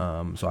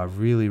I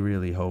really,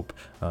 really hope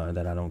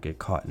that I don't get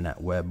caught in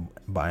that web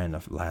buying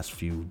the last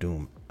few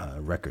Doom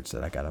records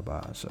that I gotta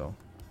buy. So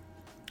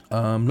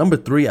number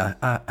 3,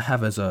 I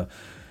have as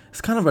it's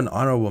kind of an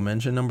honorable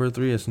mention. Number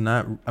 3, it's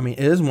not, I mean,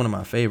 it is one of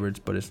my favorites,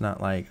 but it's not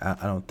like, I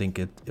don't think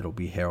it'll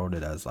be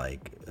heralded as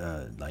like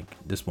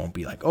this won't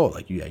be like, oh,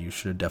 like, yeah, you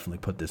should have definitely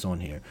put this on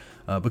here,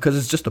 because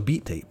it's just a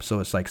beat tape. So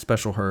it's like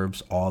Special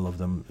Herbs, all of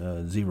them,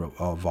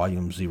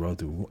 volume 0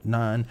 through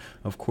 9,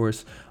 of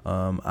course.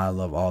 I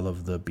love all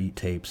of the beat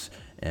tapes,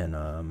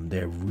 and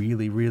they're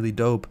really, really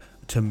dope.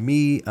 To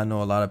me, I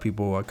know a lot of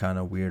people are kind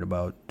of weird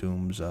about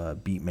Doom's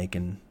beat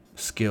making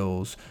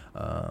skills.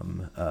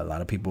 A lot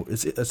of people,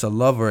 it's a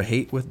love or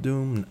hate with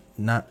Doom,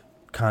 not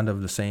kind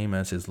of the same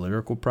as his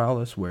lyrical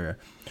prowess, where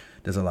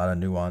there's a lot of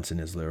nuance in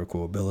his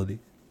lyrical ability.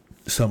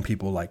 Some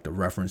people like the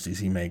references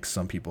he makes,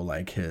 some people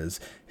like his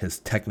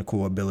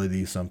technical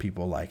ability, some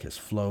people like his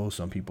flow,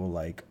 some people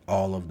like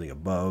all of the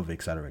above,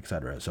 etc.,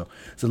 etc. So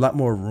it's a lot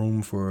more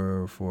room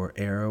for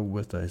error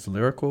with his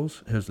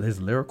lyricals, his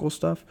lyrical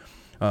stuff,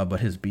 but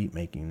his beat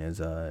making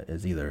is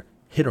either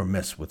hit or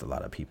miss with a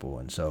lot of people.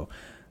 And so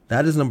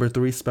that is number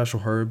 3,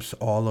 Special Herbs,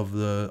 all of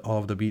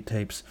the beat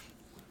tapes.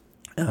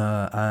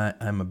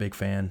 I'm a big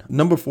fan.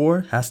 Number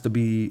 4 has to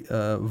be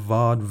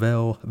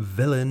Vaudeville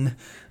Villain.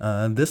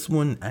 This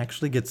one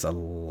actually gets a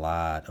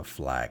lot of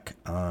flack.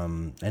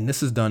 And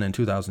this is done in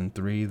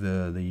 2003,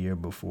 the year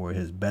before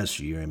his best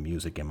year in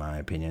music, in my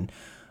opinion.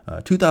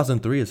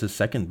 2003 is his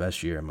second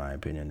best year, in my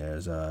opinion.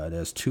 There's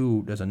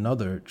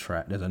another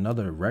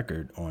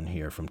record on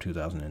here from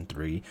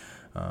 2003.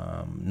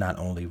 Not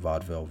only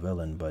Vaudeville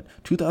Villain, but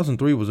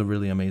 2003 was a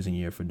really amazing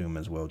year for Doom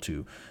as well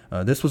too.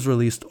 This was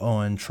released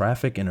on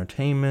Traffic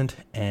Entertainment,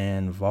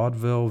 and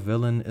Vaudeville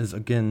Villain is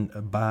again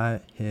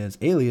by his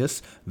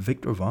alias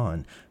Victor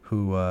Vaughn,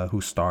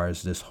 who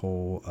stars this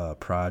whole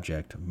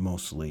project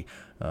mostly.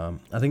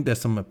 I think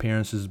there's some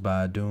appearances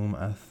by Doom,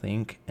 I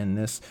think, in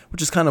this,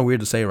 which is kind of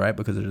weird to say, right?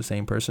 Because they're the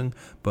same person,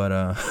 but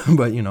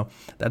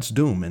that's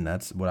Doom, and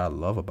that's what I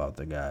love about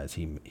the guys.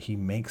 He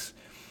makes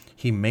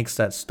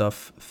that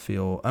stuff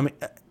feel, I mean,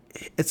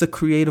 it's a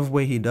creative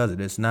way he does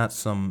it. It's not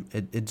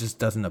it just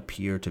doesn't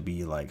appear to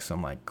be like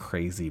some like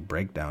crazy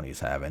breakdown he's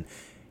having.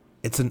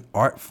 It's an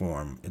art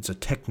form. It's a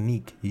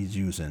technique he's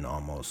using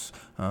almost,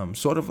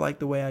 sort of like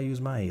the way I use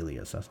my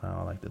alias. That's how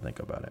I like to think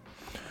about it.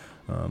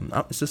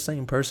 It's the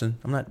same person.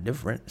 I'm not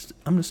different.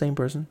 I'm the same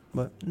person,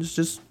 but it's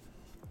just,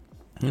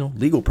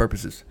 legal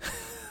purposes.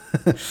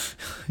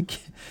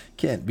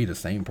 Can't be the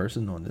same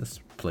person on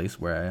this place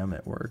where I am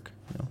at work.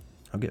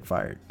 I'll get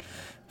fired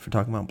for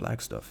talking about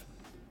black stuff.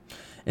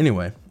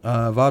 Anyway,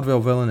 Vaudeville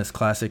Villain is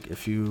classic.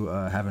 If you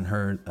haven't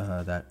heard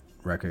that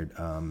record,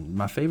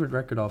 my favorite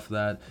record off of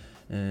that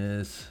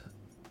is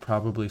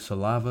probably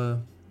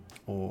Saliva,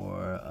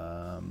 or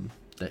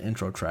the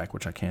intro track,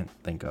 which I can't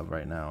think of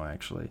right now,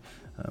 actually,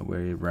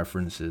 where he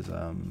references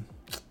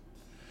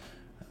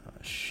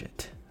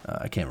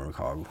I can't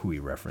recall who he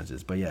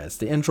references, but yeah, it's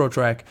the intro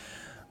track,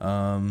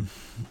 and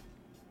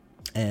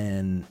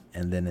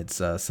then it's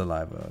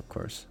Saliva, of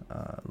course.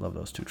 Love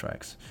those two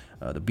tracks.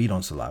 The beat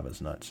on Saliva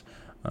is nuts.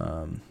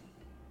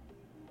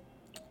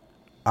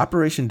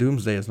 Operation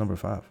Doomsday is number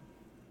 5.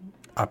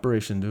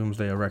 Operation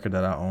Doomsday, a record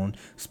that I own.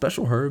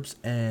 Special Herbs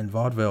and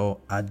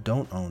Vaudeville I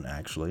don't own,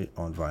 actually,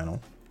 on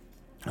vinyl.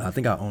 I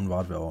think I own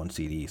Vaudeville on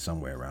CD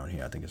somewhere around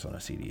here. I think it's on a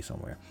CD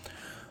somewhere.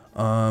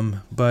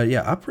 But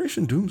yeah,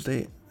 Operation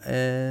Doomsday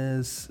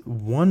is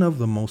one of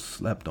the most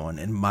slept on,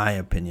 in my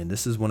opinion.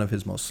 This is one of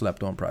his most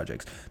slept on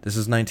projects. This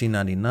is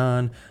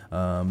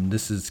 1999.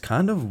 This is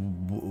kind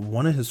of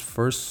one of his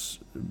first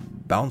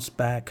bounce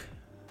back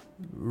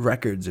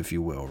records, if you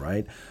will,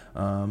 right?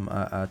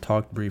 I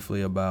talked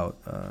briefly about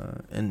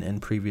in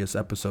previous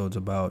episodes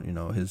about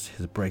his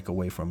break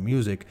away from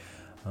music,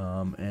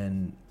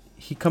 and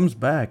he comes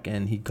back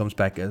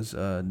as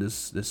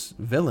this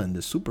villain,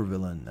 this super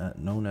villain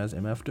known as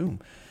MF Doom.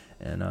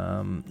 And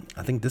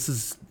I think this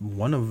is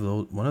one of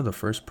the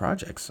first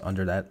projects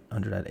under that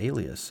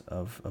alias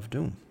of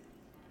Doom.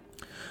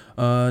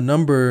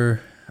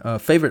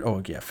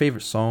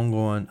 Favorite song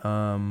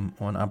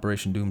on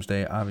Operation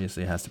Doomsday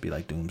obviously has to be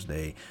like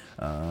Doomsday.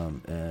 I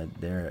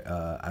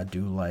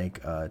do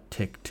like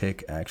Tick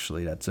Tick.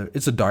 Actually,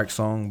 it's a dark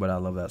song, but I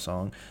love that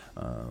song.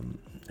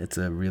 It's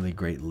a really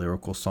great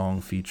lyrical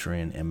song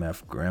featuring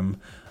MF Grimm,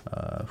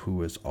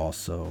 who is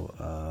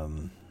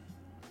also.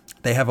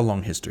 They have a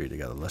long history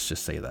together. Let's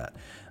just say that.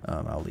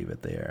 I'll leave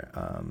it there.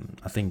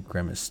 I think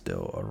Grimm is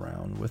still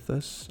around with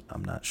us.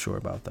 I'm not sure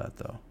about that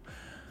though.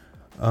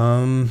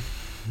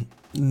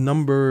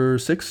 Number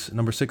six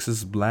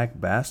is Black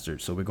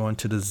Bastard. So we're going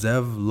to the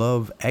Zev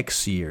Love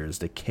X years,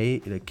 the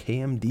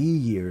KMD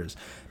years,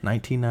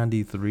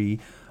 1993.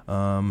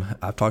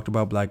 I've talked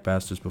about Black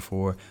Bastards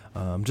before.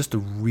 Just a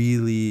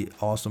really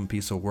awesome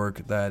piece of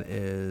work that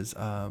is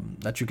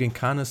that you can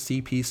kind of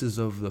see pieces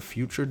of the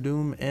future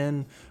Doom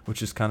in,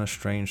 which is kind of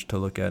strange to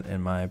look at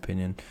in my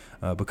opinion,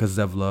 because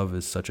Zev Love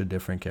is such a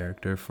different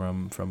character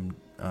from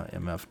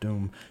MF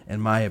Doom, in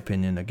my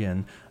opinion.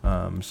 Again,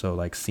 so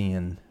like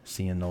seeing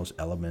those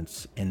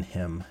elements in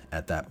him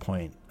at that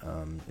point,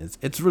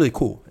 it's really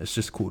cool. It's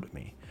just cool to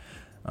me.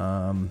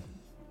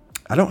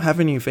 I don't have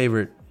any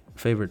favorite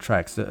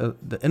tracks.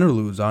 The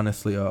interludes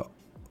honestly are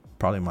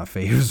probably my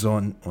faves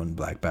on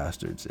Black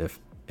Bastards if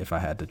I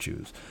had to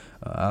choose.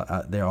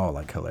 They're all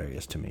like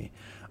hilarious to me.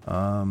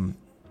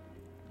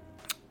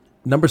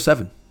 Number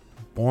 7,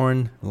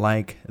 Born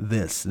Like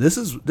This.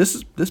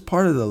 This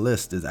part of the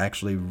list is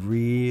actually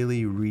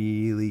really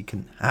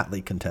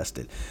hotly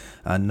contested.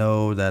 I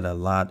know that a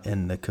lot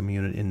in the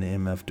community, in the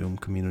MF Doom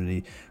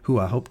community, who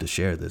I hope to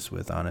share this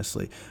with,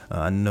 honestly,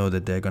 I know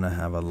that they're gonna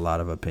have a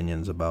lot of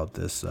opinions about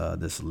this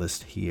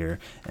list here,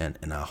 and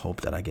I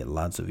hope that I get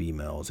lots of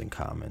emails and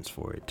comments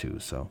for it too.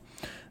 So,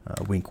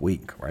 wink,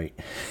 wink, right?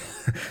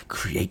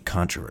 Create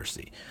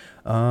controversy.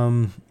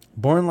 Born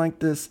Like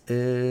This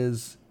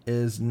is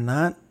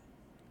not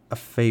a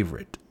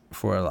favorite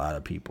for a lot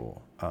of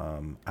people.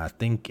 I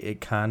think it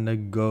kind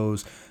of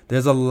goes.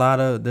 There's a lot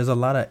of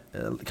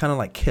kind of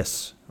like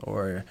Kiss,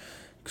 or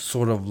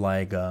sort of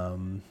like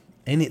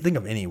think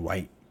of any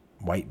white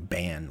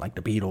band like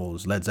the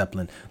Beatles, Led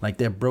Zeppelin. Like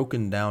they're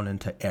broken down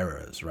into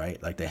eras,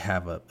 right? Like they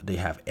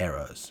have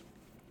eras.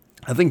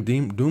 I think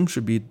Doom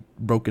should be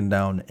broken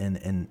down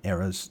in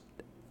eras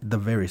the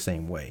very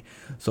same way.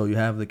 So you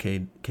have the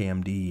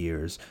KMD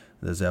years,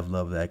 the Zev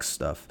Love X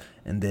stuff,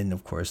 and then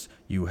of course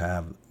you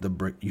have the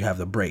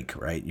break,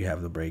 right? You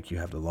have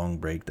the long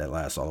break that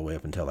lasts all the way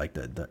up until like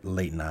the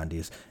late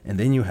 90s, and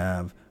then you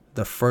have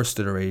the first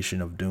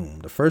iteration of Doom.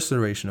 The first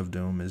iteration of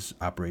Doom is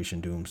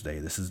Operation Doomsday.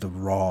 This is the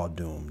raw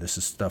Doom. This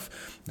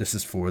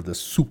is for the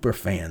super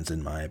fans,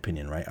 in my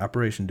opinion, right?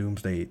 Operation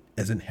Doomsday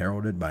isn't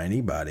heralded by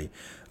anybody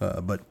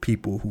but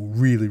people who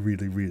really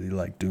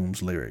like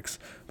Doom's lyrics,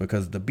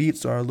 because the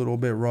beats are a little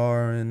bit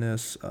raw in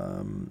this.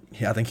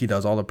 I think he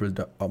does all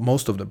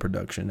most of the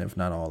production, if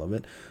not all of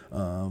it.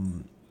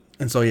 And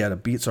so yeah, the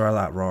beats are a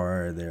lot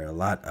rawer. They're a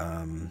lot.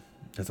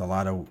 There's a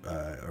lot of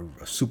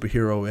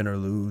superhero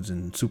interludes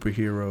and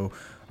superhero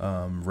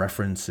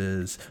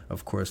references.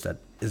 Of course, that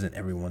isn't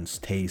everyone's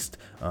taste.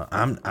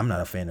 I'm not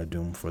a fan of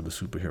Doom for the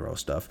superhero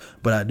stuff,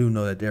 but I do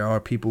know that there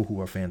are people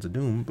who are fans of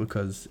Doom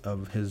because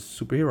of his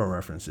superhero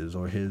references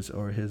or his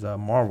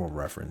Marvel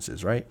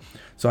references, right?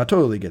 So I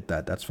totally get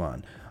that. That's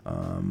fine.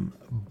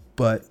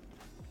 But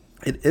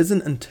it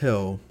isn't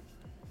until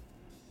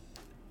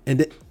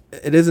the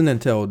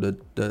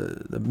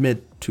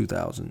mid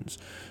 2000s.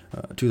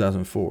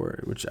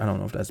 2004, which I don't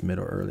know if that's mid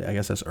or early. I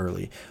guess that's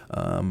early.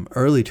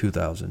 Early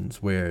 2000s,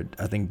 where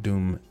I think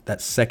Doom, that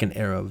second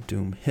era of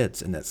Doom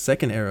hits, and that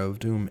second era of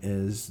Doom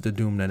is the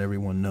Doom that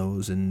everyone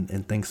knows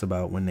and thinks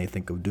about when they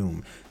think of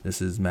Doom.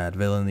 This is Mad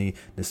Villainy.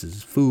 This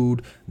is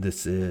Food.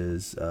 This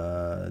is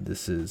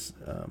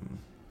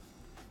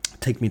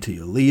Take Me to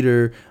Your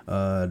Leader.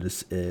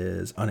 This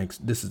is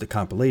the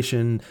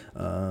compilation.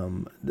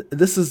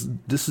 This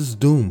is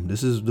Doom.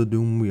 This is the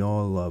Doom we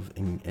all love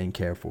and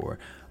care for.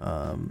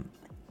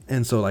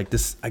 And so like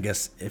this, I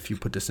guess if you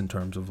put this in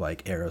terms of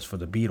like eras for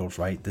the Beatles,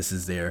 right? This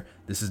is their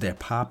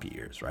pop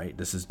years, right?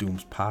 This is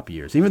Doom's pop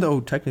years. Even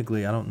though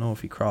technically I don't know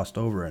if he crossed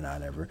over or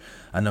not ever.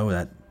 I know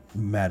that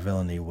Mad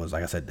Villainy was,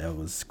 like I said, that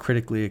was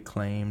critically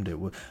acclaimed. It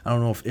was, I don't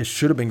know if it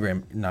should have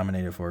been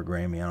nominated for a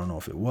Grammy. I don't know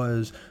if it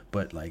was,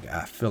 but like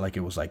I feel like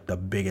it was like the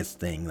biggest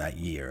thing that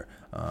year.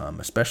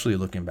 Especially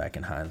looking back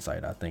in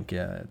hindsight, I think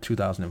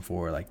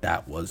 2004, like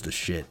that was the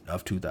shit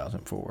of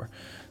 2004.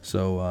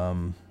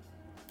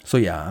 So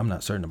yeah, I'm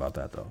not certain about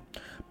that though.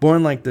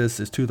 Born Like This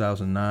is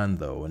 2009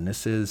 though, and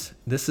this is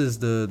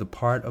the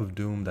part of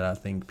Doom that I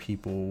think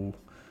people,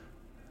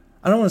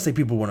 I don't want to say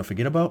people want to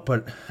forget about,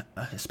 but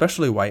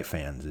especially white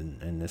fans,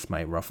 and this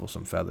might ruffle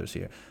some feathers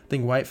here. I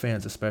think white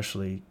fans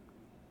especially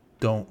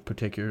don't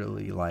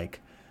particularly like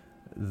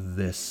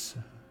this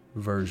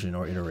version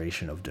or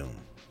iteration of Doom.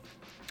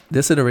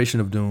 This iteration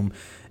of Doom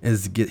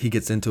he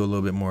gets into a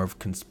little bit more of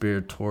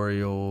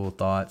conspiratorial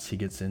thoughts. He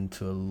gets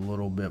into a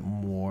little bit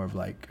more of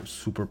like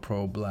super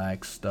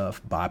pro-black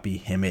stuff. Bobby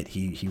Hemmett,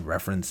 he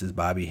references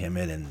Bobby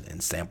Hemmett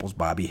and samples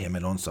Bobby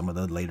Hemmett on some of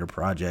the later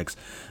projects,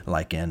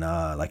 like in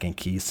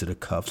Keys to the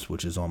Cuffs,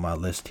 which is on my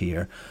list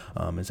here.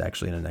 It's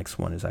actually the next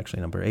one is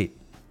actually number 8.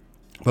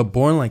 But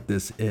Born Like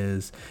This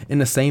is in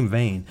the same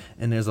vein,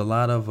 and there's a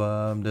lot of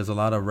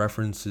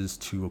references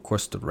to, of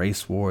course, the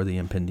race war, the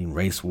impending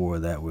race war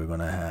that we're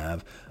gonna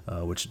have,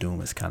 which Doom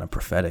is kind of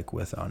prophetic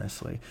with,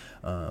 honestly.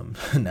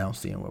 Now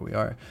seeing where we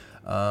are,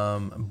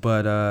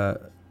 but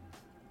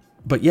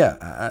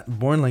yeah,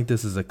 Born Like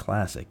This is a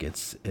classic.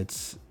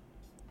 It's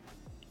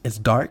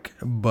dark,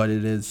 but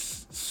it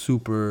is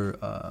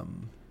super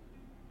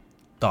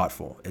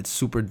thoughtful. It's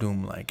super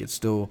Doom-like. It's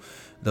still,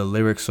 the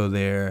lyrics are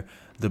there.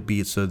 The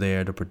beats are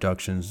there, the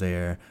production's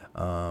there.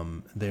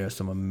 There are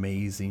some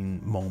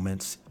amazing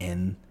moments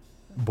in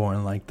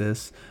Born Like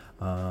This.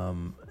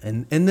 And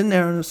then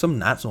there are some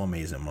not so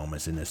amazing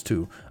moments in this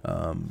too,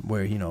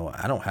 where,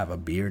 I don't have a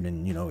beard,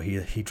 and,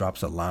 he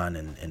drops a line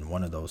in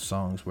one of those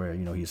songs where,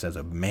 he says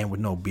a man with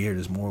no beard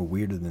is more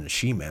weirder than a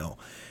she-male.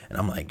 And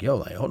I'm like, yo,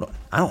 like, hold on.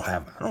 I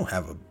don't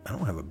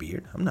have a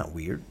beard. I'm not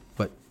weird,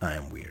 but I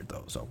am weird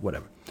though. So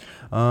whatever.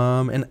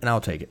 And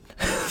I'll take it.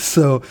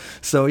 So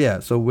yeah.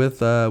 So with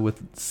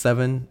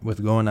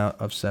going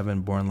out of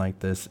 7, Born Like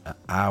This,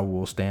 I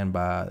will stand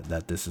by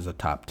that this is a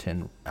top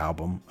 10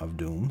 album of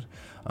Doom's.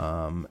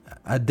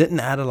 I didn't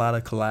add a lot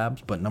of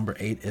collabs, but number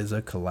 8 is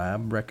a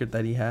collab record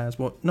that he has.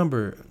 Well,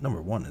 number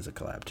 1 is a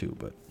collab too,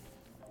 but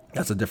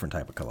that's a different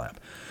type of collab.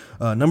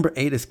 Number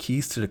 8 is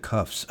Keys to the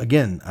Cuffs.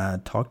 Again, I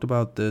talked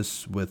about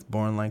this with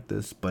Born Like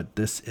This, but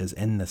this is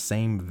in the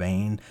same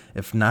vein,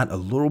 if not a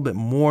little bit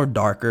more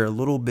darker, a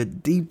little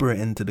bit deeper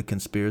into the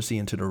conspiracy,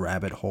 into the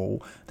rabbit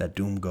hole that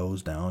Doom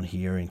goes down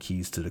here in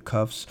Keys to the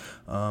Cuffs.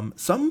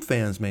 Some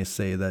fans may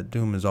say that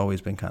Doom has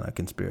always been kind of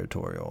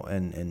conspiratorial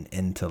and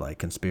into like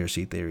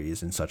conspiracy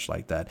theories and such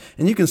like that.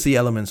 And you can see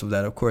elements of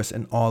that, of course,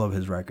 in all of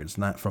his records,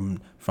 not from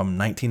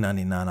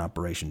 1999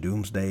 Operation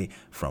Doomsday,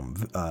 from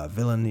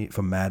Villainy,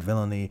 from Mad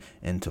Villainy,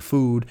 into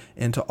Food,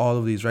 into all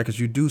of these records.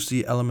 You do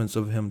see elements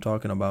of him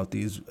talking about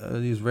these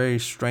very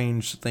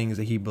strange things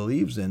that he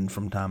believes in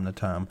from time to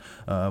time.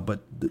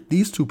 But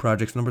these two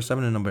projects, number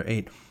 7 and number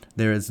 8,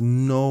 there is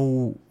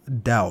no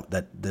doubt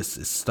that this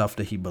is stuff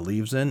that he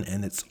believes in,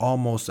 and it's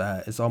almost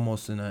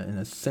in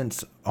a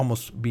sense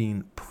almost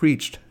being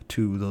preached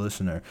to the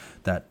listener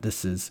that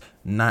this is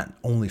not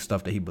only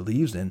stuff that he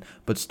believes in,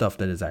 but stuff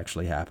that is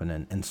actually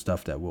happening and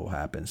stuff that will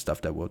happen, stuff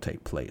that will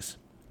take place.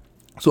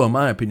 So in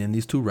my opinion,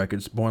 these two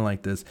records, Born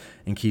Like This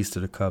and Keys to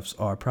the Cuffs,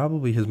 are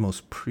probably his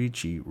most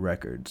preachy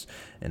records,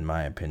 in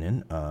my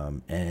opinion.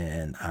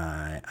 And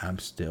I'm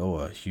still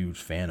a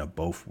huge fan of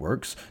both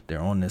works. They're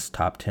on this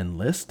top 10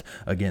 list.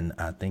 Again,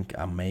 I think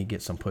I may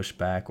get some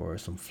pushback or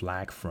some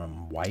flack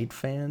from white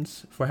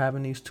fans for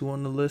having these two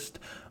on the list.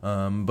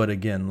 But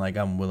again, like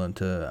I'm willing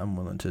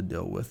to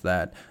deal with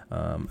that.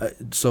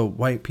 So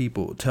white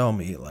people, tell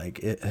me,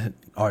 like,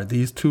 are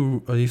these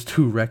two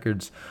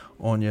records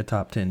on your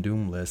top 10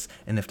 Doom list?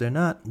 And if they're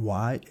not,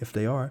 why? If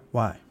they are,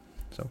 why?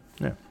 So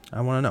yeah,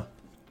 I want to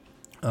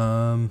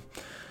know.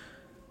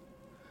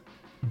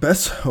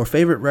 Best or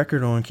favorite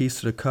record on Keys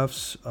to the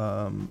Cuffs.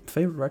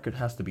 Favorite record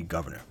has to be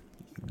Governor.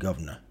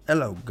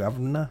 Hello,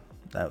 Governor.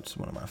 That's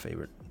one of my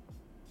favorite.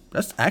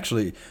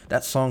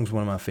 That song's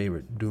one of my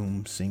favorite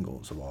Doom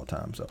singles of all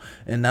time. So,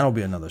 and that'll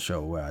be another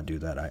show where I do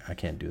that. I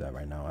can't do that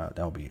right now.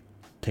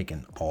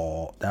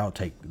 That'll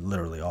take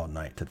literally all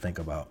night to think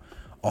about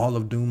all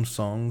of Doom's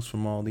songs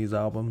from all these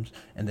albums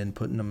and then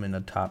putting them in the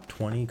top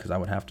 20, because I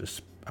would have to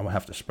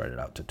spread it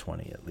out to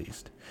 20 at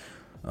least.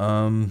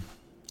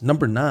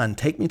 Number 9,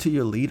 Take Me to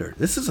Your Leader.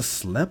 This is a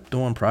slept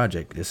on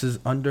project. This is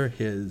under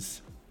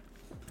his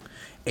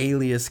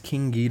alias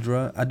King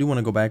Ghidra. I do want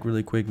to go back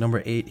really quick.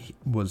 Number 8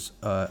 was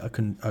a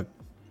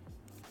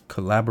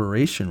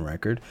collaboration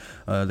record.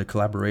 The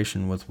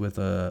collaboration was with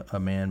a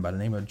man by the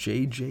name of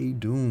JJ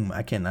Doom.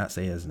 I cannot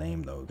say his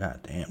name though.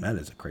 God damn, that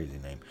is a crazy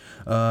name.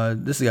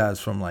 This guy's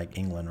from like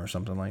England or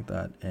something like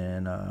that,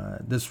 and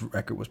this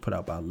record was put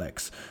out by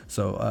Lex.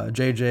 So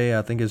JJ,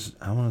 I think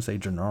I want to say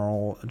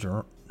General.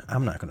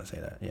 I'm not gonna say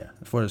that. Yeah,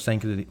 for the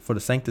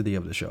sanctity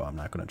of the show, I'm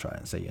not gonna try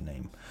and say your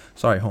name.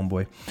 Sorry,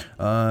 homeboy.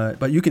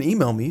 But you can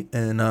email me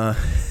and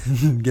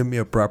give me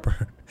a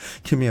proper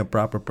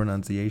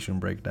pronunciation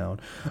breakdown.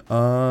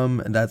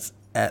 And that's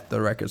at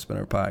the Record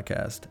Spinner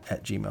Podcast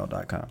at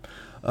gmail.com.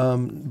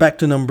 Back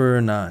to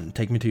number 9,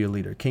 Take Me to Your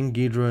Leader. King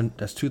Ghidra,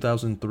 that's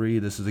 2003.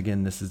 This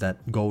is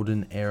that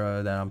golden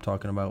era that I'm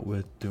talking about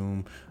with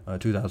Doom.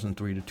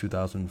 2003 to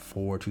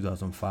 2004,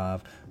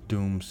 2005.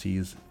 Doom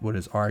sees what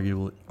is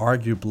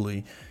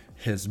arguably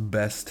his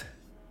best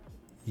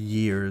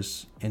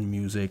years in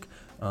music.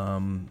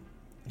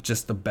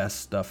 Just the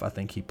best stuff I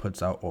think he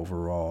puts out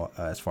overall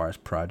as far as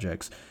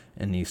projects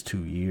in these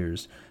 2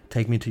 years.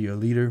 Take Me to Your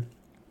Leader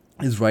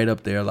is right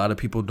up there. A lot of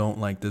people don't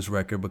like this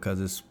record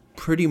because it's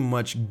pretty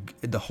much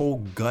the whole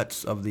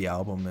guts of the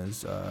album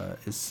is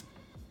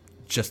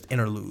just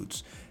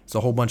interludes. It's a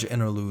whole bunch of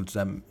interludes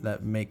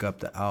that make up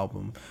the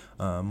album,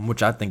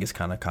 which I think is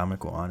kind of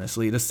comical,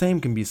 honestly. The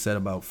same can be said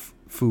about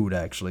Food,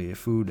 actually.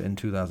 Food in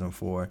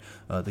 2004.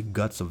 The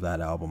guts of that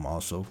album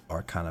also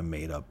are kind of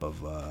made up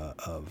of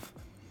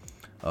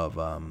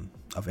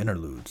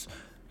interludes.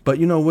 But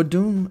you know what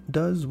Doom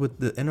does with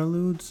the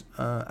interludes,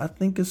 I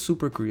think is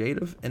super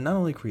creative, and not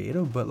only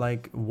creative, but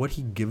like what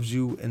he gives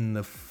you in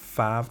the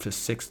 5 to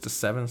 6 to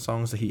 7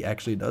 songs that he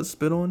actually does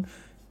spit on,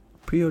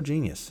 pure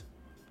genius,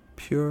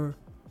 pure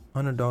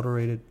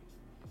unadulterated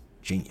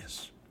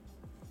genius.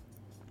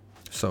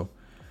 So,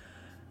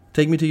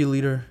 Take Me to Your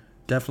Leader,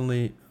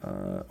 definitely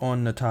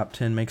on the top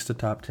 10, makes the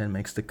top 10,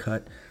 makes the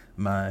cut.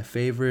 My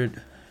favorite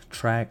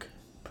track,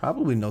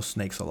 probably No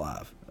Snakes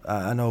Alive.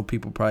 I know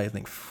people probably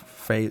think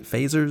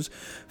Phasers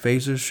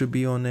should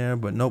be on there,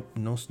 but nope,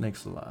 No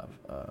Snakes Alive.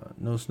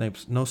 No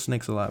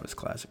Snakes Alive is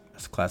classic.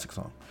 It's a classic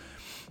song.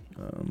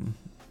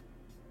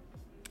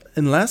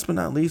 And last but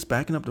not least,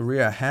 backing up the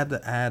rear, I had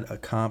to add a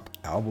comp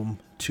album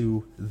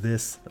to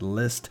this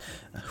list.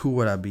 Who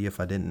would I be if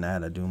I didn't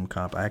add a Doom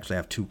comp? I actually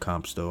have 2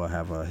 comps though. I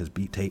have his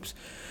beat tapes.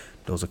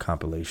 Those are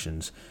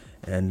compilations.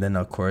 And then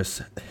of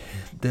course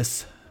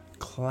this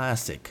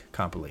classic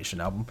compilation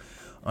album,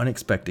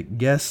 Unexpected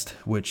Guest,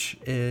 which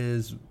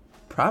is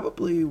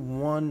probably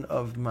one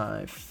of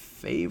my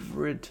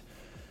favorite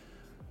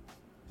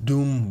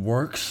Doom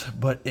works,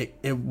 but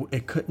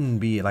it couldn't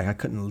be like, I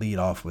couldn't lead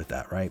off with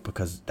that, right?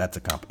 Because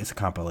it's a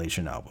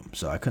compilation album,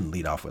 so I couldn't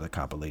lead off with a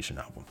compilation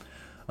album.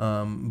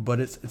 But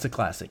it's a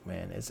classic,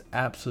 man. It's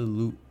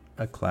absolute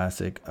a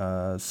classic.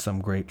 Some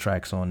great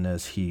tracks on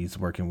this. He's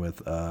working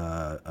with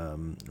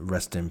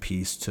rest in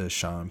peace to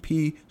Sean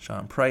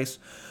Price.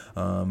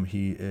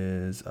 He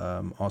is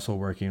also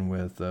working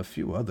with a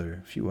few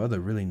other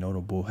really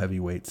notable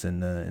heavyweights in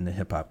the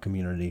hip hop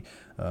community.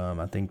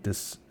 I think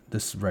this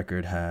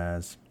record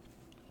has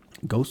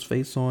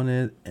Ghostface on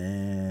it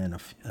and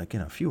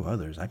a few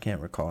others. I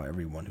can't recall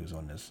everyone who's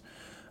on this,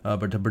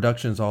 but the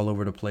production's all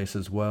over the place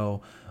as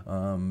well.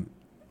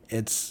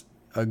 It's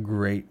a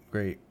great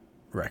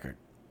record,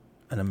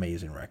 an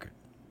amazing record.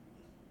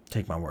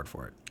 Take my word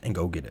for it and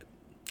go get it.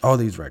 All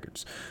these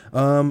records.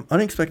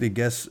 Unexpected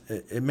Guest,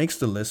 it makes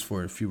the list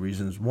for a few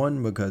reasons.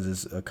 One, because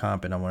it's a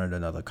comp and I wanted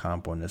another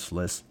comp on this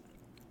list.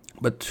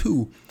 But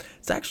 2,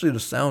 it's actually the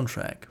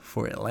soundtrack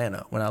for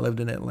Atlanta. When I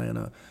lived in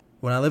Atlanta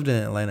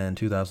in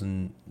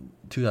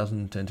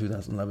 2010,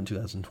 2011,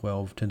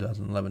 2012,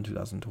 2011,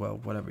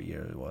 2012, whatever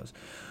year it was,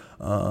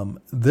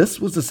 this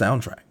was the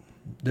soundtrack.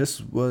 This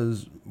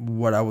was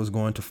what I was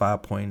going to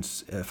 5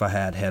 Points if I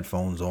had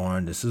headphones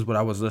on. This is what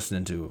I was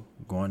listening to,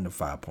 going to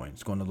 5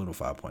 Points, going to Little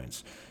 5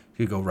 Points.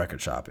 You could go record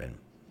shopping.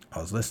 I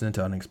was listening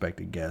to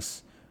Unexpected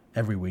Guests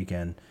every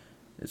weekend.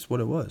 It's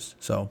what it was.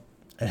 So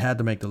it had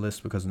to make the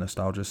list because of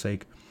nostalgia's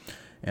sake.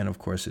 And of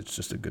course, it's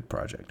just a good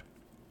project.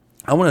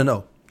 I want to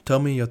know. Tell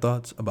me your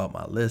thoughts about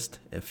my list.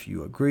 If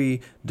you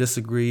agree,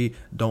 disagree,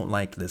 don't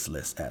like this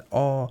list at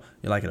all.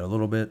 You like it a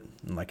little bit,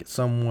 like it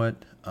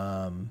somewhat.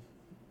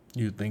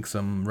 You think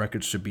some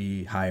records should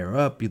be higher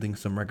up. You think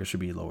some records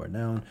should be lower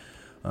down.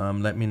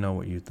 Let me know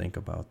what you think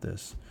about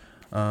this.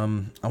 I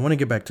want to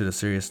get back to the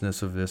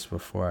seriousness of this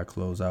before I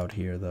close out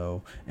here,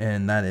 though.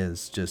 And that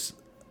is just,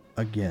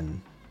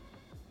 again,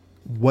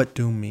 what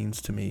Doom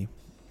means to me.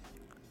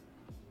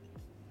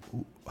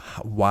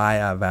 Why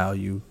I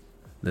value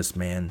this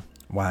man.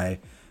 Why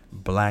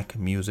black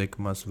music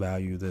must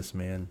value this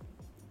man.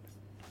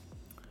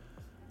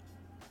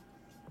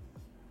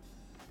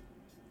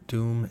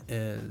 Doom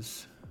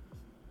is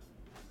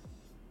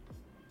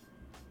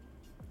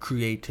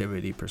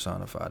creativity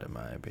personified, in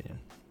my opinion.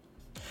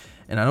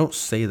 And I don't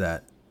say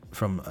that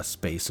from a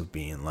space of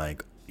being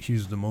like,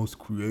 he's the most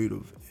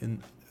creative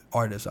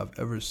artist I've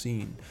ever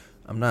seen.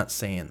 I'm not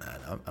saying that.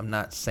 I'm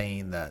not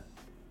saying that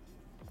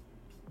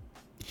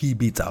he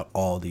beats out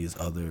all these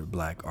other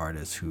black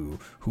artists who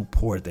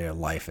poured their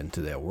life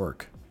into their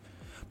work.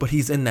 But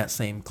he's in that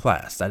same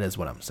class. That is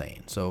what I'm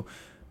saying. So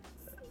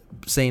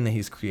saying that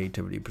he's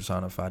creativity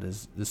personified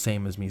is the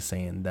same as me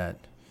saying that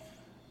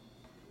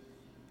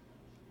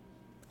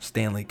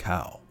Stanley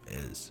Cowell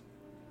is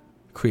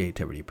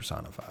creativity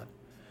personified.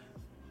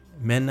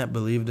 Men that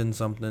believed in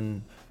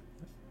something,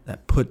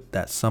 that put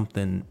that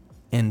something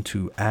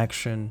into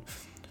action,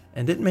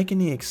 and didn't make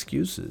any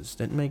excuses.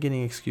 Didn't make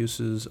any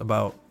excuses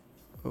about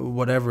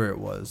whatever it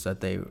was that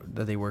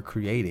they were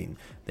creating.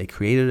 They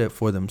created it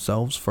for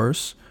themselves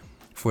first,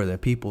 for their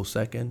people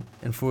second,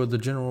 and for the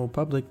general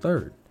public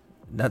third.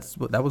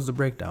 That was the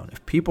breakdown.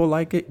 If people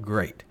like it,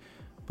 great.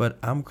 But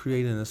I'm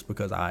creating this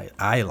because I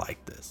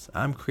like this.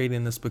 I'm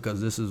creating this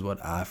because this is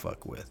what I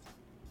fuck with.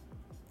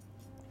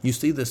 You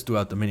see this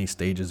throughout the many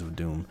stages of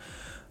Doom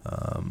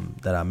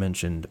that I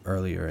mentioned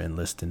earlier in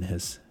listing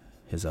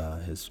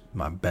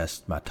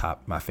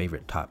my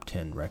favorite top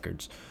 10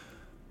 records.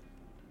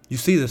 You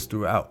see this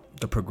throughout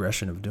the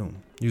progression of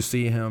Doom. You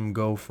see him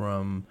go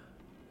from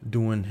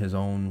doing his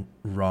own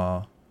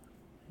raw,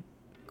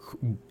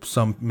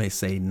 some may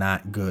say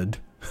not good,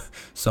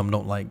 some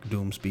don't like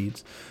Doom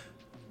speeds,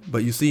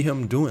 but you see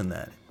him doing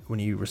that when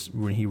he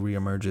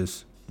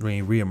reemerges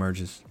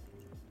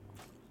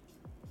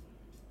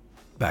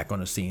back on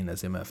the scene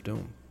as MF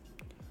Doom.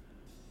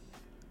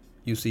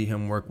 You see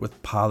him work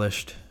with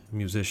polished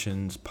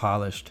musicians,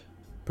 polished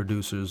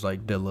producers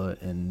like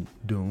Dilla and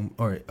Doom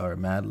or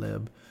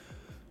Madlib,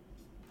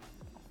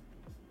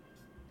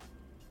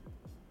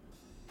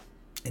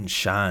 and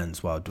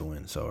shines while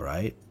doing so,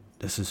 right?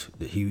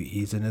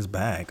 He's in his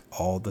bag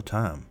all the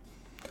time.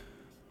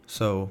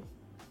 So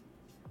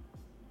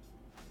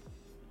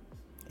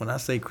when I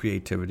say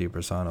creativity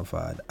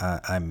personified,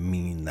 I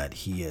mean that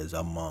he is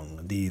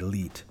among the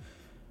elite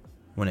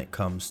when it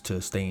comes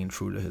to staying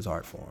true to his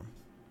art form.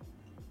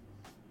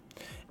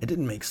 It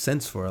didn't make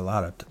sense for a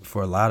lot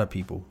of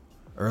people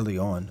early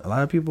on. A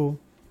lot of people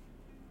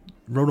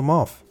wrote him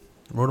off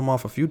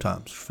a few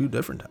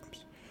different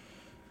times.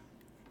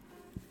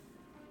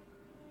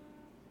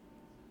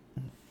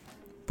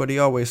 But he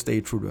always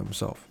stayed true to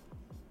himself.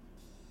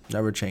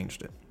 Never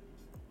changed it.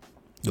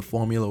 The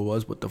formula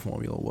was what the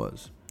formula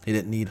was. He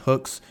didn't need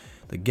hooks,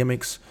 the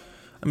gimmicks.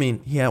 I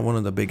mean, he had one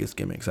of the biggest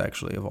gimmicks,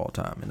 actually, of all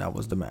time, and that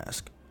was the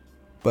mask.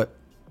 But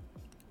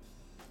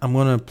I'm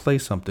going to play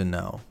something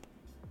now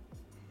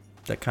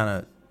that kind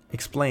of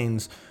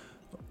explains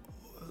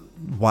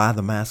why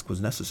the mask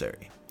was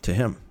necessary to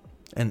him.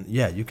 And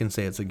yeah, you can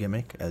say it's a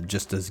gimmick,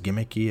 just as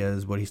gimmicky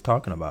as what he's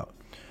talking about.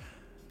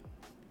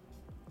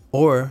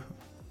 Or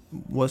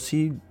was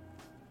he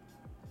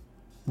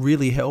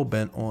really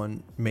hell-bent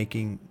on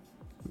making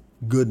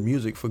good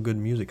music for good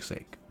music's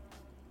sake?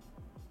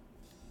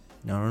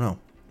 I don't know.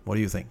 What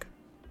do you think?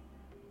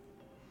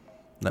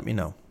 Let me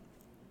know.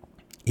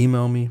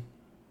 Email me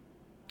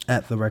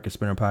at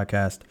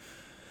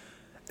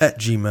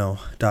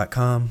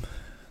therecordspinnerpodcast@gmail.com.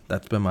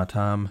 That's been my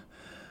time.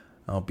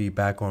 I'll be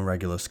back on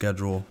regular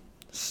schedule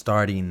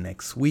starting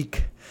next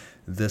week.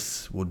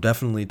 This will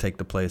definitely take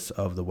the place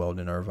of the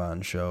Weldon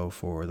Irvine show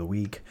for the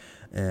week.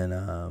 And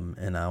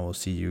I will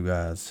see you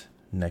guys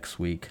next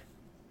week.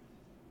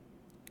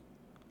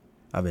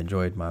 I've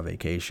enjoyed my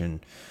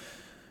vacation.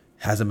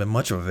 Hasn't been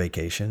much of a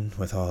vacation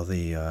with all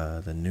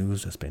the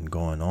news that's been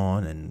going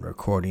on and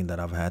recording that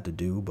I've had to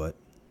do. But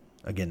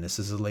again, this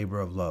is a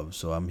labor of love.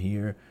 So I'm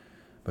here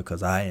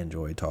because I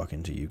enjoy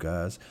talking to you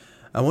guys.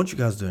 I want you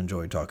guys to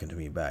enjoy talking to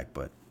me back.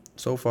 But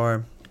so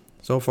far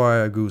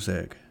a goose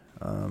egg.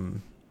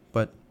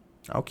 But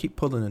I'll keep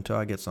pulling until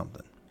I get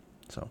something.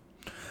 So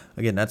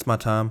again, that's my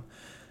time.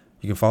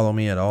 You can follow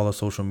me at all the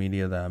social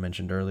media that I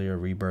mentioned earlier,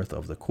 Rebirth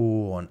of the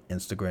Cool on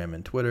Instagram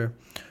and Twitter.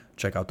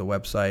 Check out the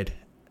website,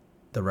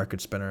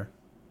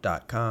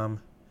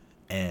 therecordspinner.com.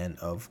 And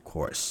of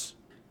course,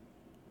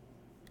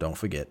 don't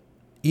forget,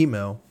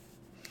 email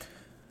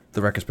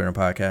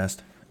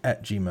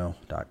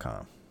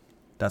therecordspinnerpodcast@gmail.com.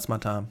 That's my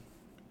time.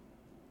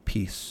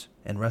 Peace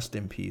and rest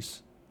in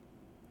peace.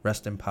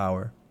 Rest in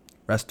power.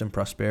 Rest in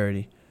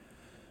prosperity.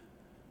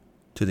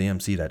 To the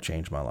MC that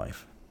changed my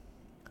life.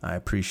 I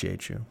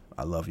appreciate you.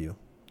 I love you.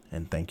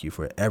 And thank you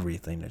for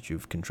everything that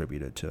you've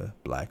contributed to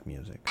black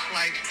music.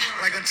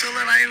 Like until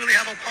then, I didn't really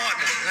have a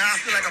partner. Now I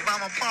feel like I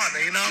found my partner,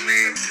 you know what I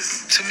mean?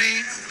 To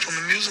me, from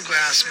the musical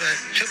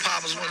aspect,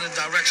 hip-hop is one of the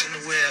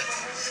directions where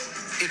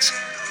it's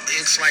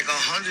like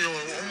 100 or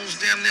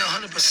almost damn near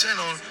 100%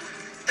 on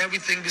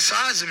everything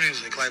besides the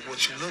music. Like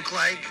what you look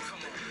like,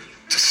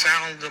 the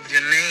sound of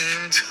your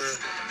name, to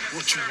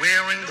what you're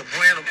wearing, the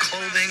brand of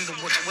clothing,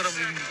 whatever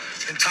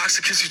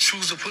intoxicants you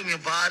choose to put in your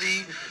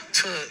body,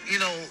 to,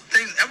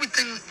 things,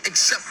 everything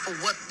except for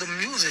what the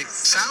music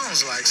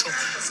sounds like. So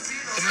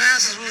the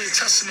mask is really a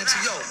testament to,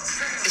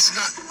 it's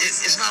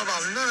not about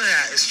none of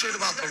that. It's straight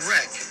about the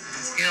wreck.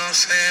 You know what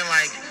I'm saying?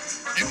 Like,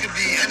 you could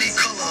be any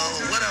color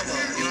or whatever.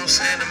 You know what I'm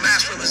saying? The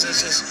mask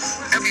represents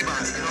just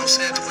everybody. You know what I'm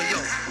saying? To where,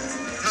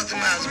 nothing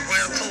matters. The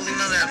brand of clothing,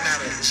 none of that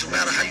matters. It's a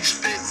matter how you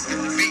spit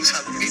and the beats,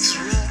 how the beats is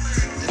raw.